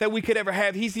hope that we could ever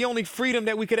have. He's the only freedom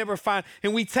that we could ever find.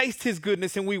 And we taste his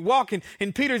goodness and we walk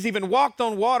and Peter's even walked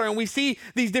on water and we see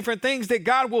these different things that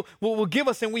God will give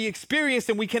us and we experience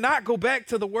and we cannot go back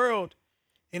to the world.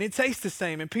 And it tastes the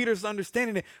same. And Peter's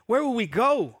understanding it. Where will we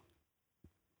go?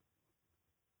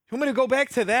 You want me to go back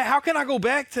to that? How can I go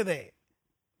back to that?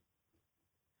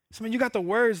 So, man, you got the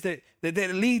words that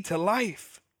lead to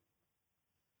life.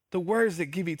 The words that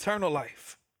give eternal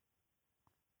life.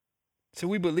 So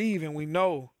we believe and we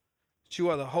know that you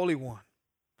are the Holy One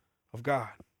of God.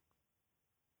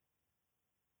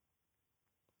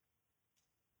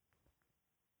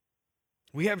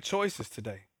 We have choices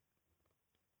today.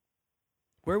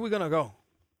 Where are we going to go?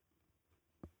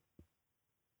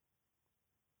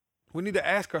 We need to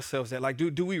ask ourselves that, like,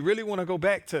 do we really want to go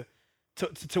back to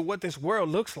what this world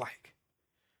looks like?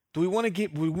 Do we want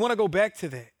to go back to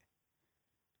that?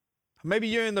 Maybe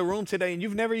you're in the room today and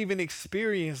you've never even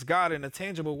experienced God in a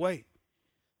tangible way.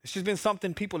 It's just been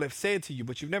something people have said to you,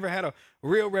 but you've never had a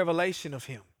real revelation of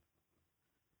him.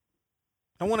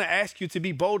 I want to ask you to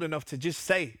be bold enough to just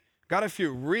say, God, if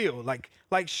you're real, like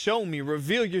show me,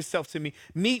 reveal yourself to me,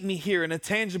 meet me here in a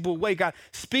tangible way. God,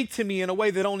 speak to me in a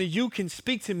way that only you can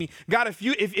speak to me. God, if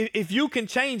you can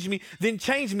change me, then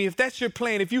change me. If that's your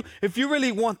plan, if you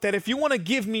really want that, if you want to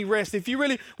give me rest, if you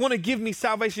really want to give me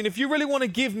salvation, if you really want to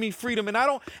give me freedom and I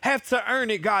don't have to earn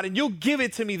it, God, and you'll give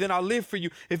it to me, then I'll live for you.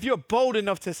 If you're bold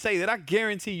enough to say that, I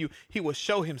guarantee you, he will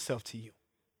show himself to you.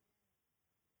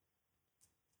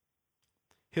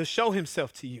 He'll show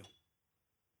himself to you.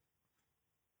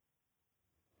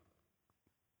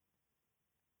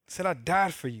 Said, I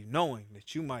died for you, knowing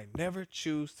that you might never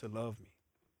choose to love me.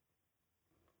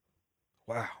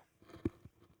 Wow.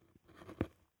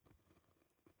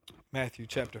 Matthew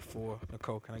chapter 4.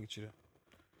 Nicole, can I get you to?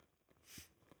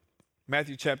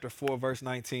 Matthew chapter 4, verse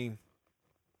 19.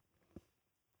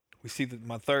 We see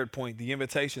my third point, the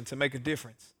invitation to make a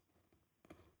difference.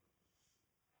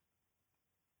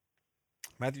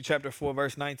 Matthew chapter 4,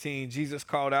 verse 19, Jesus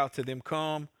called out to them,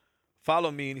 come,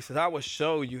 follow me. And he says, I will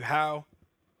show you how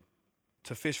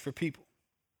to fish for people.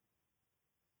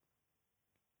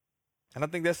 And I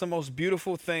think that's the most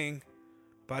beautiful thing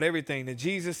about everything, that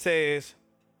Jesus says,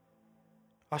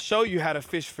 I'll show you how to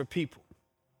fish for people.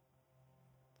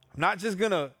 I'm not just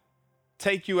going to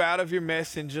take you out of your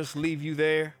mess and just leave you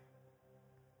there.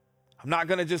 I'm not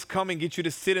going to just come and get you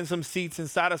to sit in some seats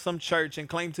inside of some church and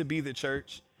claim to be the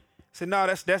church. I said, no,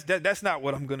 that's not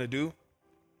what I'm going to do.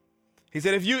 He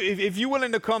said, if you're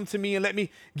willing to come to me and let me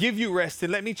give you rest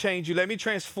and let me change you, let me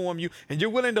transform you, and you're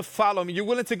willing to follow me, you're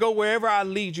willing to go wherever I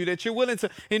lead you, that you're willing to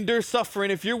endure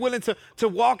suffering, if you're willing to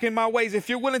walk in my ways, if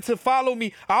you're willing to follow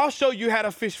me, I'll show you how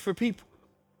to fish for people.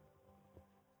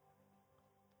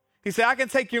 He said, I can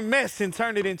take your mess and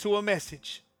turn it into a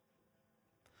message.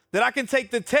 That I can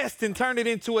take the test and turn it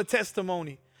into a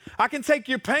testimony. I can take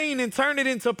your pain and turn it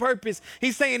into purpose.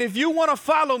 He's saying, if you want to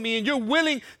follow me and you're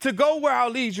willing to go where I'll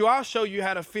lead you, I'll show you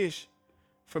how to fish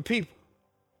for people.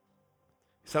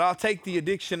 He said, I'll take the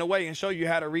addiction away and show you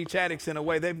how to reach addicts in a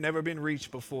way they've never been reached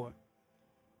before.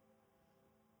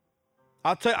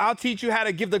 I'll teach you how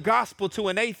to give the gospel to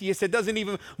an atheist that doesn't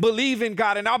even believe in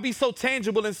God. And I'll be so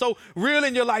tangible and so real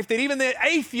in your life that even the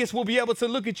atheist will be able to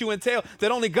look at you and tell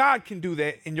that only God can do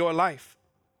that in your life.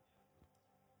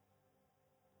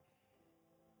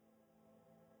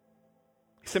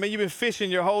 He said, man, you've been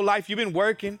fishing your whole life. You've been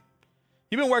working.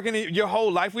 You've been working your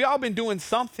whole life. We all been doing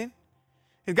something.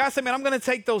 And God said, man, I'm going to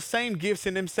take those same gifts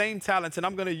and them same talents and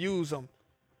I'm going to use them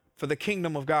for the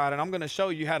kingdom of God. And I'm going to show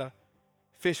you how to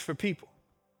fish for people.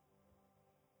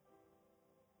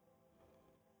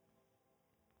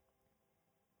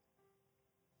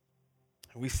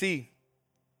 We see,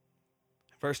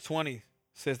 verse 20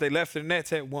 says they left their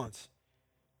nets at once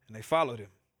and they followed him.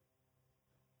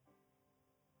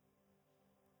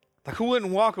 Like, who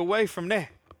wouldn't walk away from that?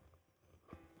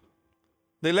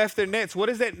 They left their nets. What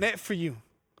is that net for you?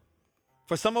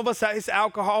 For some of us, it's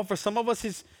alcohol. For some of us,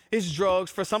 it's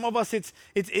drugs. For some of us,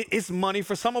 it's money.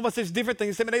 For some of us, it's different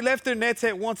things. I mean, they left their nets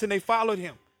at once and they followed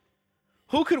him.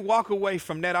 Who could walk away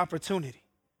from that opportunity?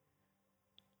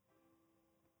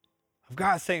 Of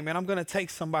God saying, man, I'm going to take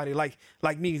somebody like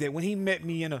me, that when he met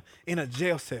me in a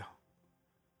jail cell,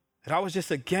 that I was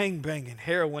just a gangbanging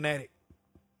heroin addict,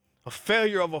 a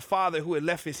failure of a father who had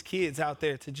left his kids out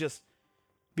there to just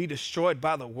be destroyed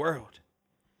by the world.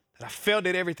 That I failed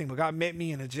at everything, but God met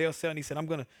me in a jail cell and he said, I'm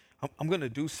going to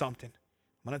do something.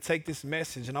 I'm going to take this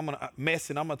message and I'm going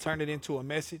to turn it into a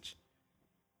message.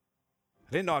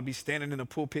 I didn't know I'd be standing in a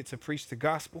pulpit to preach the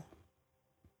gospel.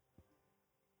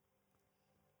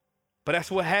 But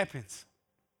that's what happens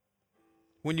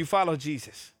when you follow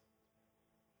Jesus.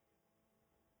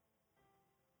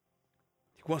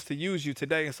 He wants to use you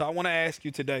today. And so I want to ask you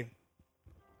today,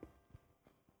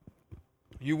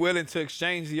 are you willing to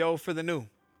exchange the old for the new?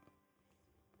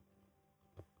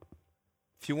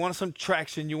 If you want some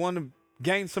traction, you want to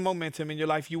gain some momentum in your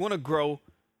life, you want to grow,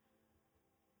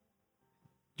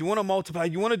 you want to multiply,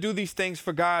 you want to do these things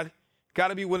for God, got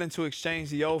to be willing to exchange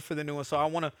the old for the new. And so I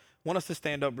want us to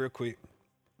stand up real quick.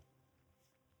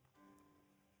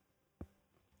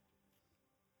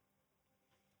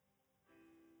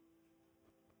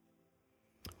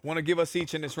 I want to give us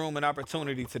each in this room an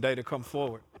opportunity today to come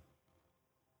forward.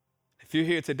 If you're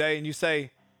here today and you say,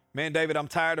 man, David, I'm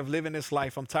tired of living this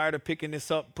life. I'm tired of picking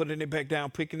this up, putting it back down,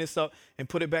 picking this up and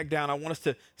put it back down. I want us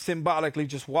to symbolically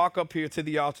just walk up here to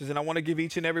the altars, and I want to give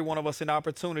each and every one of us an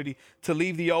opportunity to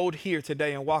leave the old here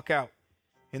today and walk out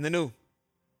in the new.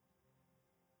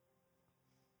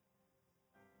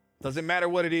 Doesn't matter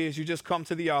what it is. You just come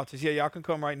to the altars. Yeah, y'all can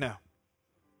come right now.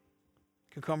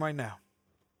 You can come right now.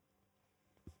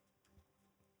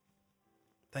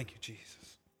 Thank you,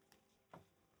 Jesus.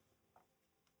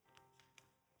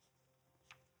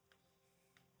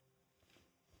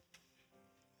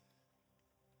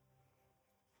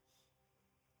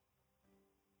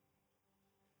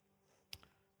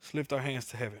 Let's lift our hands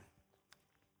to heaven.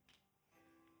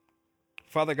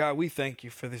 Father God, we thank you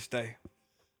for this day.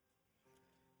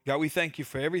 God, we thank you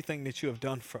for everything that you have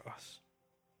done for us.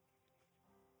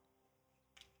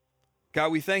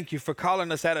 God, we thank you for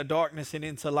calling us out of darkness and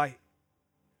into light.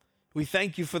 We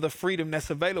thank you for the freedom that's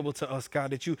available to us,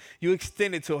 God, that you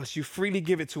extend it to us. You freely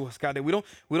give it to us, God, that we don't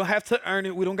have to earn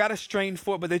it. We don't got to strain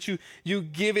for it, but that you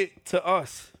give it to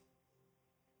us.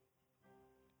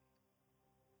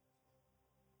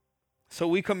 So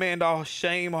we command all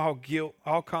shame, all guilt,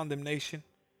 all condemnation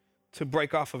to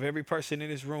break off of every person in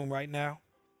this room right now.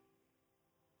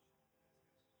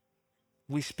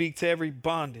 We speak to every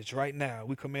bondage right now.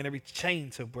 We command every chain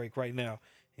to break right now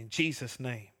in Jesus'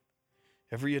 name.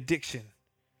 Every addiction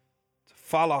to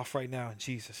fall off right now in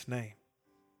Jesus' name.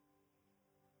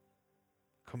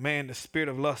 Command the spirit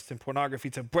of lust and pornography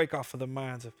to break off of the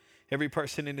minds of every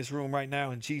person in this room right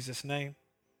now in Jesus' name.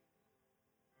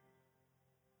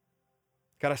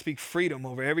 God, I speak freedom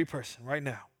over every person right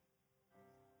now.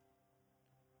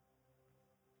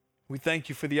 We thank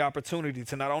you for the opportunity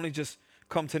to not only just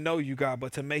come to know you, God,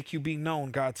 but to make you be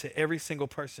known, God, to every single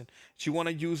person. That you want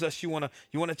to use us, you want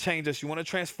to change us, you want to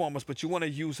transform us, but you want to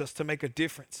use us to make a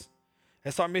difference.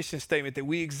 That's our mission statement, that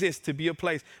we exist to be a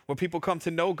place where people come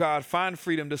to know God, find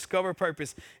freedom, discover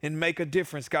purpose, and make a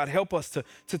difference. God, help us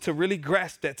to really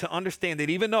grasp that, to understand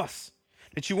that even us,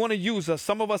 that you want to use us.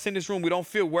 Some of us in this room, we don't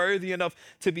feel worthy enough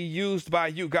to be used by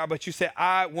you, God, but you said,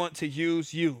 I want to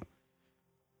use you.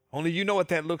 Only you know what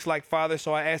that looks like, Father,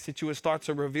 so I ask that you would start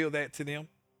to reveal that to them.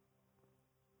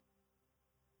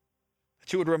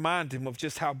 That you would remind them of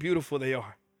just how beautiful they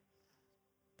are.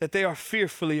 That they are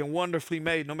fearfully and wonderfully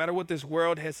made. No matter what this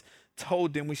world has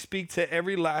told them, we speak to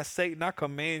every lie. Satan, I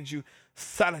command you,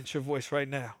 silence your voice right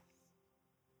now.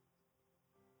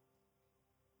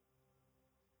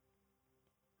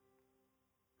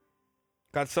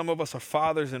 God, some of us are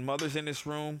fathers and mothers in this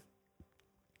room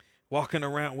walking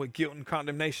around with guilt and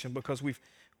condemnation because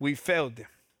we've failed them.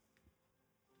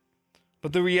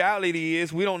 But the reality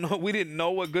is we didn't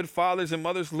know what good fathers and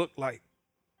mothers look like.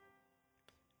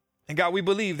 And God, we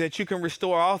believe that you can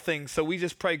restore all things. So we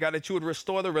just pray, God, that you would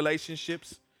restore the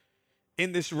relationships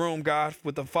in this room, God,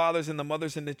 with the fathers and the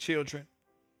mothers and the children.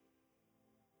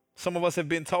 Some of us have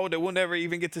been told that we'll never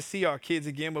even get to see our kids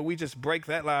again, but we just break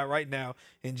that lie right now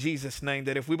in Jesus' name,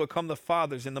 that if we become the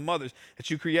fathers and the mothers that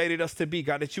you created us to be,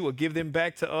 God, that you will give them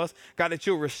back to us. God, that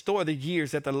you'll restore the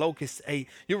years that the locusts ate.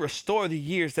 You'll restore the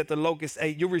years that the locusts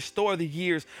ate. You'll restore the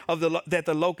years that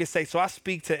the locusts ate. So I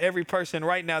speak to every person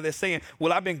right now that's saying,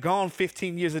 well, I've been gone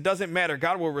 15 years. It doesn't matter.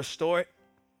 God will restore it.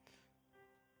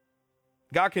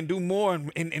 God can do more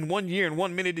in 1 year, in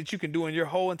 1 minute, that you can do in your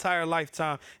whole entire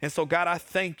lifetime. And so, God, I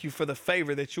thank you for the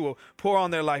favor that you will pour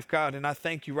on their life, God. And I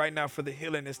thank you right now for the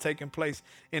healing that's taking place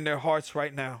in their hearts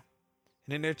right now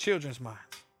and in their children's minds.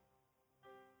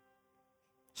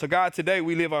 So, God, today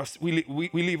we leave our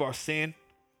sin.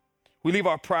 We leave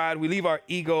our pride. We leave our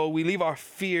ego. We leave our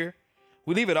fear.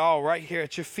 We leave it all right here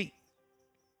at your feet.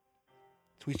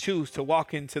 So we choose to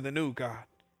walk into the new, God.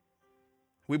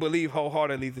 We believe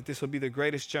wholeheartedly that this will be the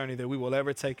greatest journey that we will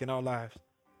ever take in our lives.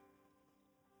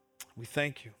 We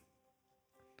thank you.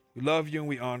 We love you and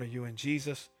we honor you in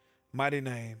Jesus' mighty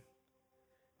name.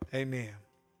 Amen.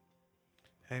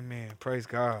 Amen. Praise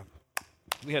God.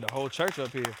 We had the whole church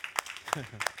up here.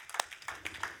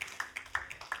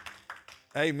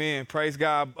 Amen. Praise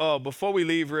God. Before we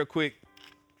leave real quick,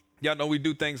 y'all know we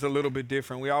do things a little bit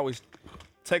different. We always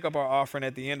take up our offering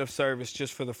at the end of service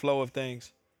just for the flow of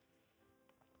things.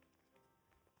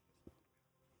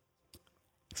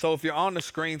 So if you're on the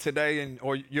screen today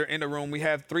or you're in the room, we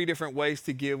have 3 different ways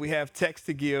to give. We have text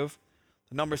to give.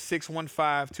 The number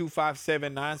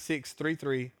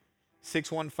 615-257-9633.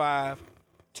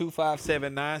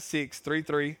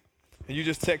 615-257-9633. And you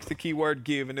just text the keyword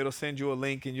give and it'll send you a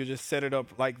link and you just set it up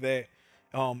like that.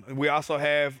 We also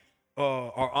have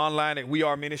our online at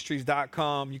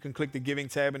weareministries.com. You can click the giving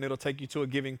tab and it'll take you to a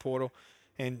giving portal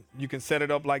and you can set it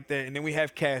up like that. And then we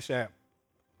have Cash App.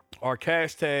 Our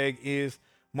cash tag is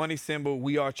money symbol,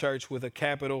 We Are Church with a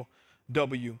capital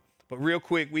W. But real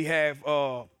quick, we have,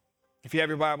 if you have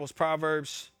your Bibles,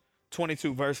 Proverbs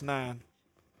 22, verse 9.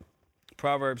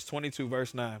 Proverbs 22,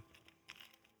 verse 9.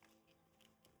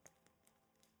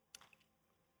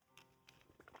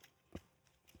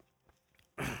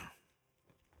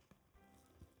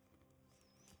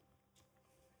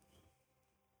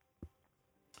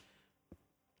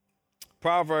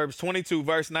 Proverbs 22,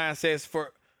 verse 9 says,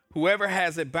 for whoever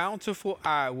has a bountiful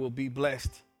eye will be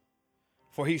blessed,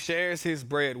 for he shares his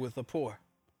bread with the poor.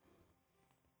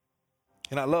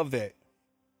 And I love that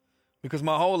because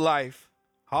my whole life,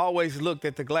 I always looked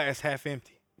at the glass half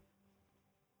empty.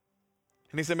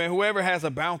 And he said, man, whoever has a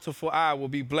bountiful eye will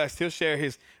be blessed. He'll share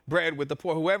his bread with the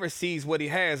poor. Whoever sees what he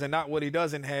has and not what he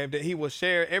doesn't have, that he will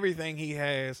share everything he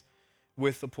has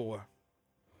with the poor.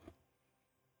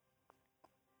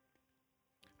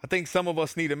 I think some of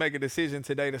us need to make a decision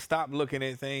today to stop looking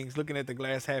at things, looking at the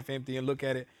glass half empty and look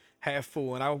at it half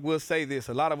full. And I will say this,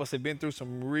 a lot of us have been through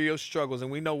some real struggles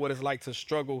and we know what it's like to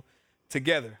struggle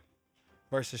together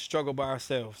versus struggle by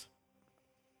ourselves.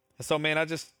 And so, man, I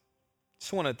just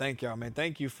want to thank y'all, man.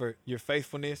 Thank you for your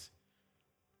faithfulness.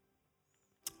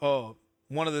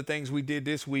 One of the things we did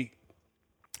this week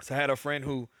is I had a friend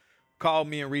who called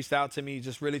me and reached out to me,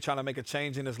 just really trying to make a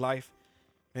change in his life.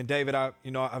 And David,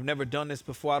 I've never done this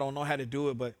before. I don't know how to do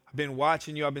it, but I've been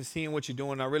watching you. I've been seeing what you're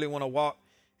doing. I really want to walk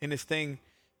in this thing,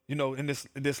 in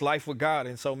this life with God.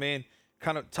 And so, man,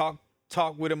 kind of talk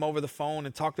with him over the phone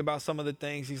and talked about some of the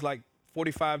things. He's like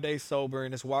 45 days sober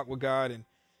in his walk with God. And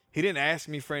he didn't ask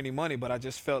me for any money, but I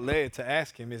just felt led to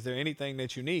ask him, is there anything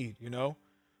that you need?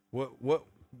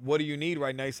 What do you need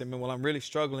right now? He said, man, well, I'm really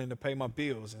struggling to pay my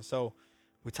bills. And so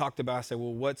we talked about, I said,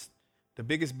 well, the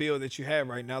biggest bill that you have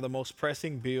right now, the most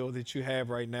pressing bill that you have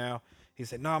right now. He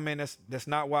said, no, man, that's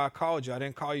not why I called you. I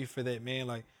didn't call you for that, man.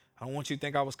 Like, I don't want you to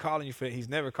think I was calling you for that. He's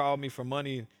never called me for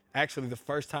money. Actually, the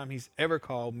first time he's ever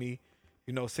called me,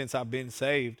 since I've been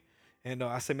saved. And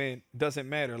I said, man, it doesn't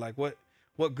matter. Like,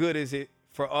 what good is it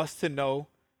for us to know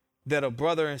that a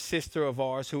brother and sister of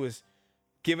ours who is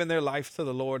giving their life to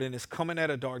the Lord and is coming out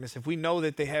of darkness, if we know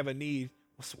that they have a need,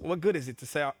 what good is it to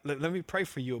say, let me pray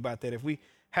for you about that, if we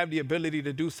have the ability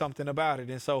to do something about it?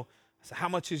 And so I said, how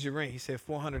much is your rent? He said,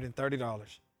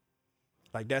 $430.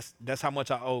 Like, that's how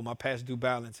much I owe, my past due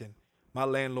balance, and my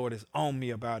landlord is on me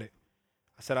about it.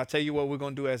 I said, I'll tell you what we're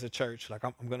going to do as a church. Like,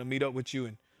 I'm going to meet up with you,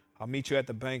 and I'll meet you at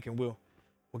the bank, and we'll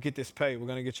get this paid. We're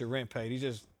going to get your rent paid. He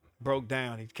just broke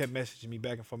down. He kept messaging me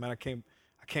back and forth. Man, I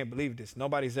can't believe this.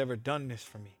 Nobody's ever done this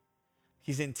for me.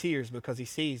 He's in tears because he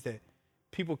sees that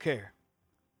people care.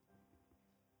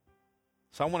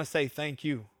 So I want to say thank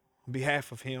you on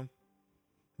behalf of him,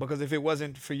 because if it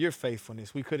wasn't for your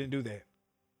faithfulness, we couldn't do that.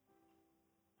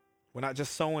 We're not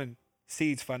just sowing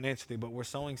seeds financially, but we're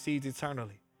sowing seeds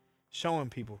eternally, showing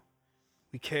people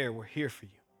we care, we're here for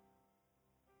you.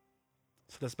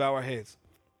 So let's bow our heads.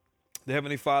 The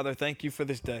Heavenly Father, thank you for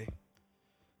this day.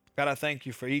 God, I thank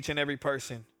you for each and every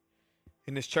person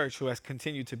in this church who has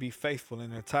continued to be faithful in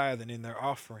their tithe and in their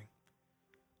offering.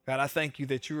 God, I thank you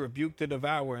that you rebuke the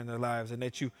devourer in their lives and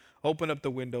that you open up the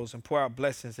windows and pour out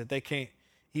blessings that they can't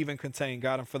even contain,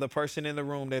 God. And for the person in the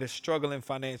room that is struggling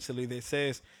financially, that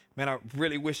says, man, I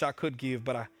really wish I could give,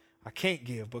 but I can't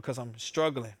give because I'm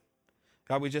struggling.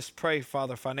 God, we just pray,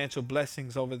 Father, financial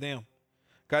blessings over them.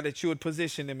 God, that you would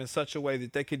position them in such a way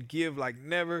that they could give like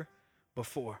never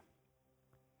before.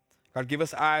 God, give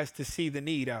us eyes to see the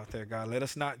need out there, God. Let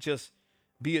us not just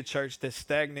be a church that's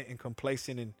stagnant and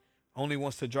complacent and only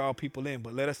wants to draw people in,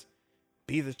 but let us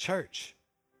be the church.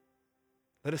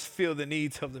 Let us feel the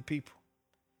needs of the people.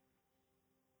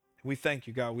 We thank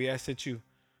you, God. We ask that you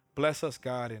bless us,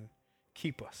 God, and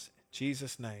keep us. In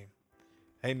Jesus' name,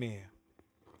 amen.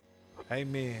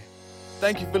 Amen.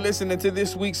 Thank you for listening to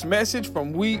this week's message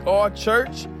from We Are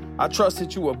Church. I trust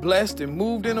that you were blessed and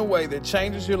moved in a way that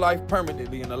changes your life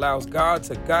permanently and allows God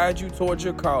to guide you towards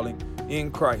your calling in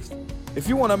Christ. If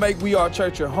you want to make We Are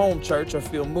Church your home church or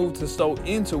feel moved to sow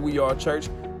into We Are Church,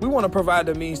 we want to provide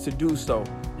the means to do so.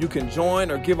 You can join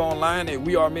or give online at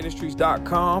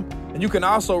weareministries.com, and you can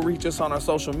also reach us on our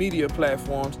social media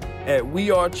platforms at We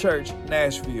Are Church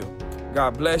Nashville.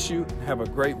 God bless you. Have a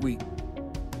great week.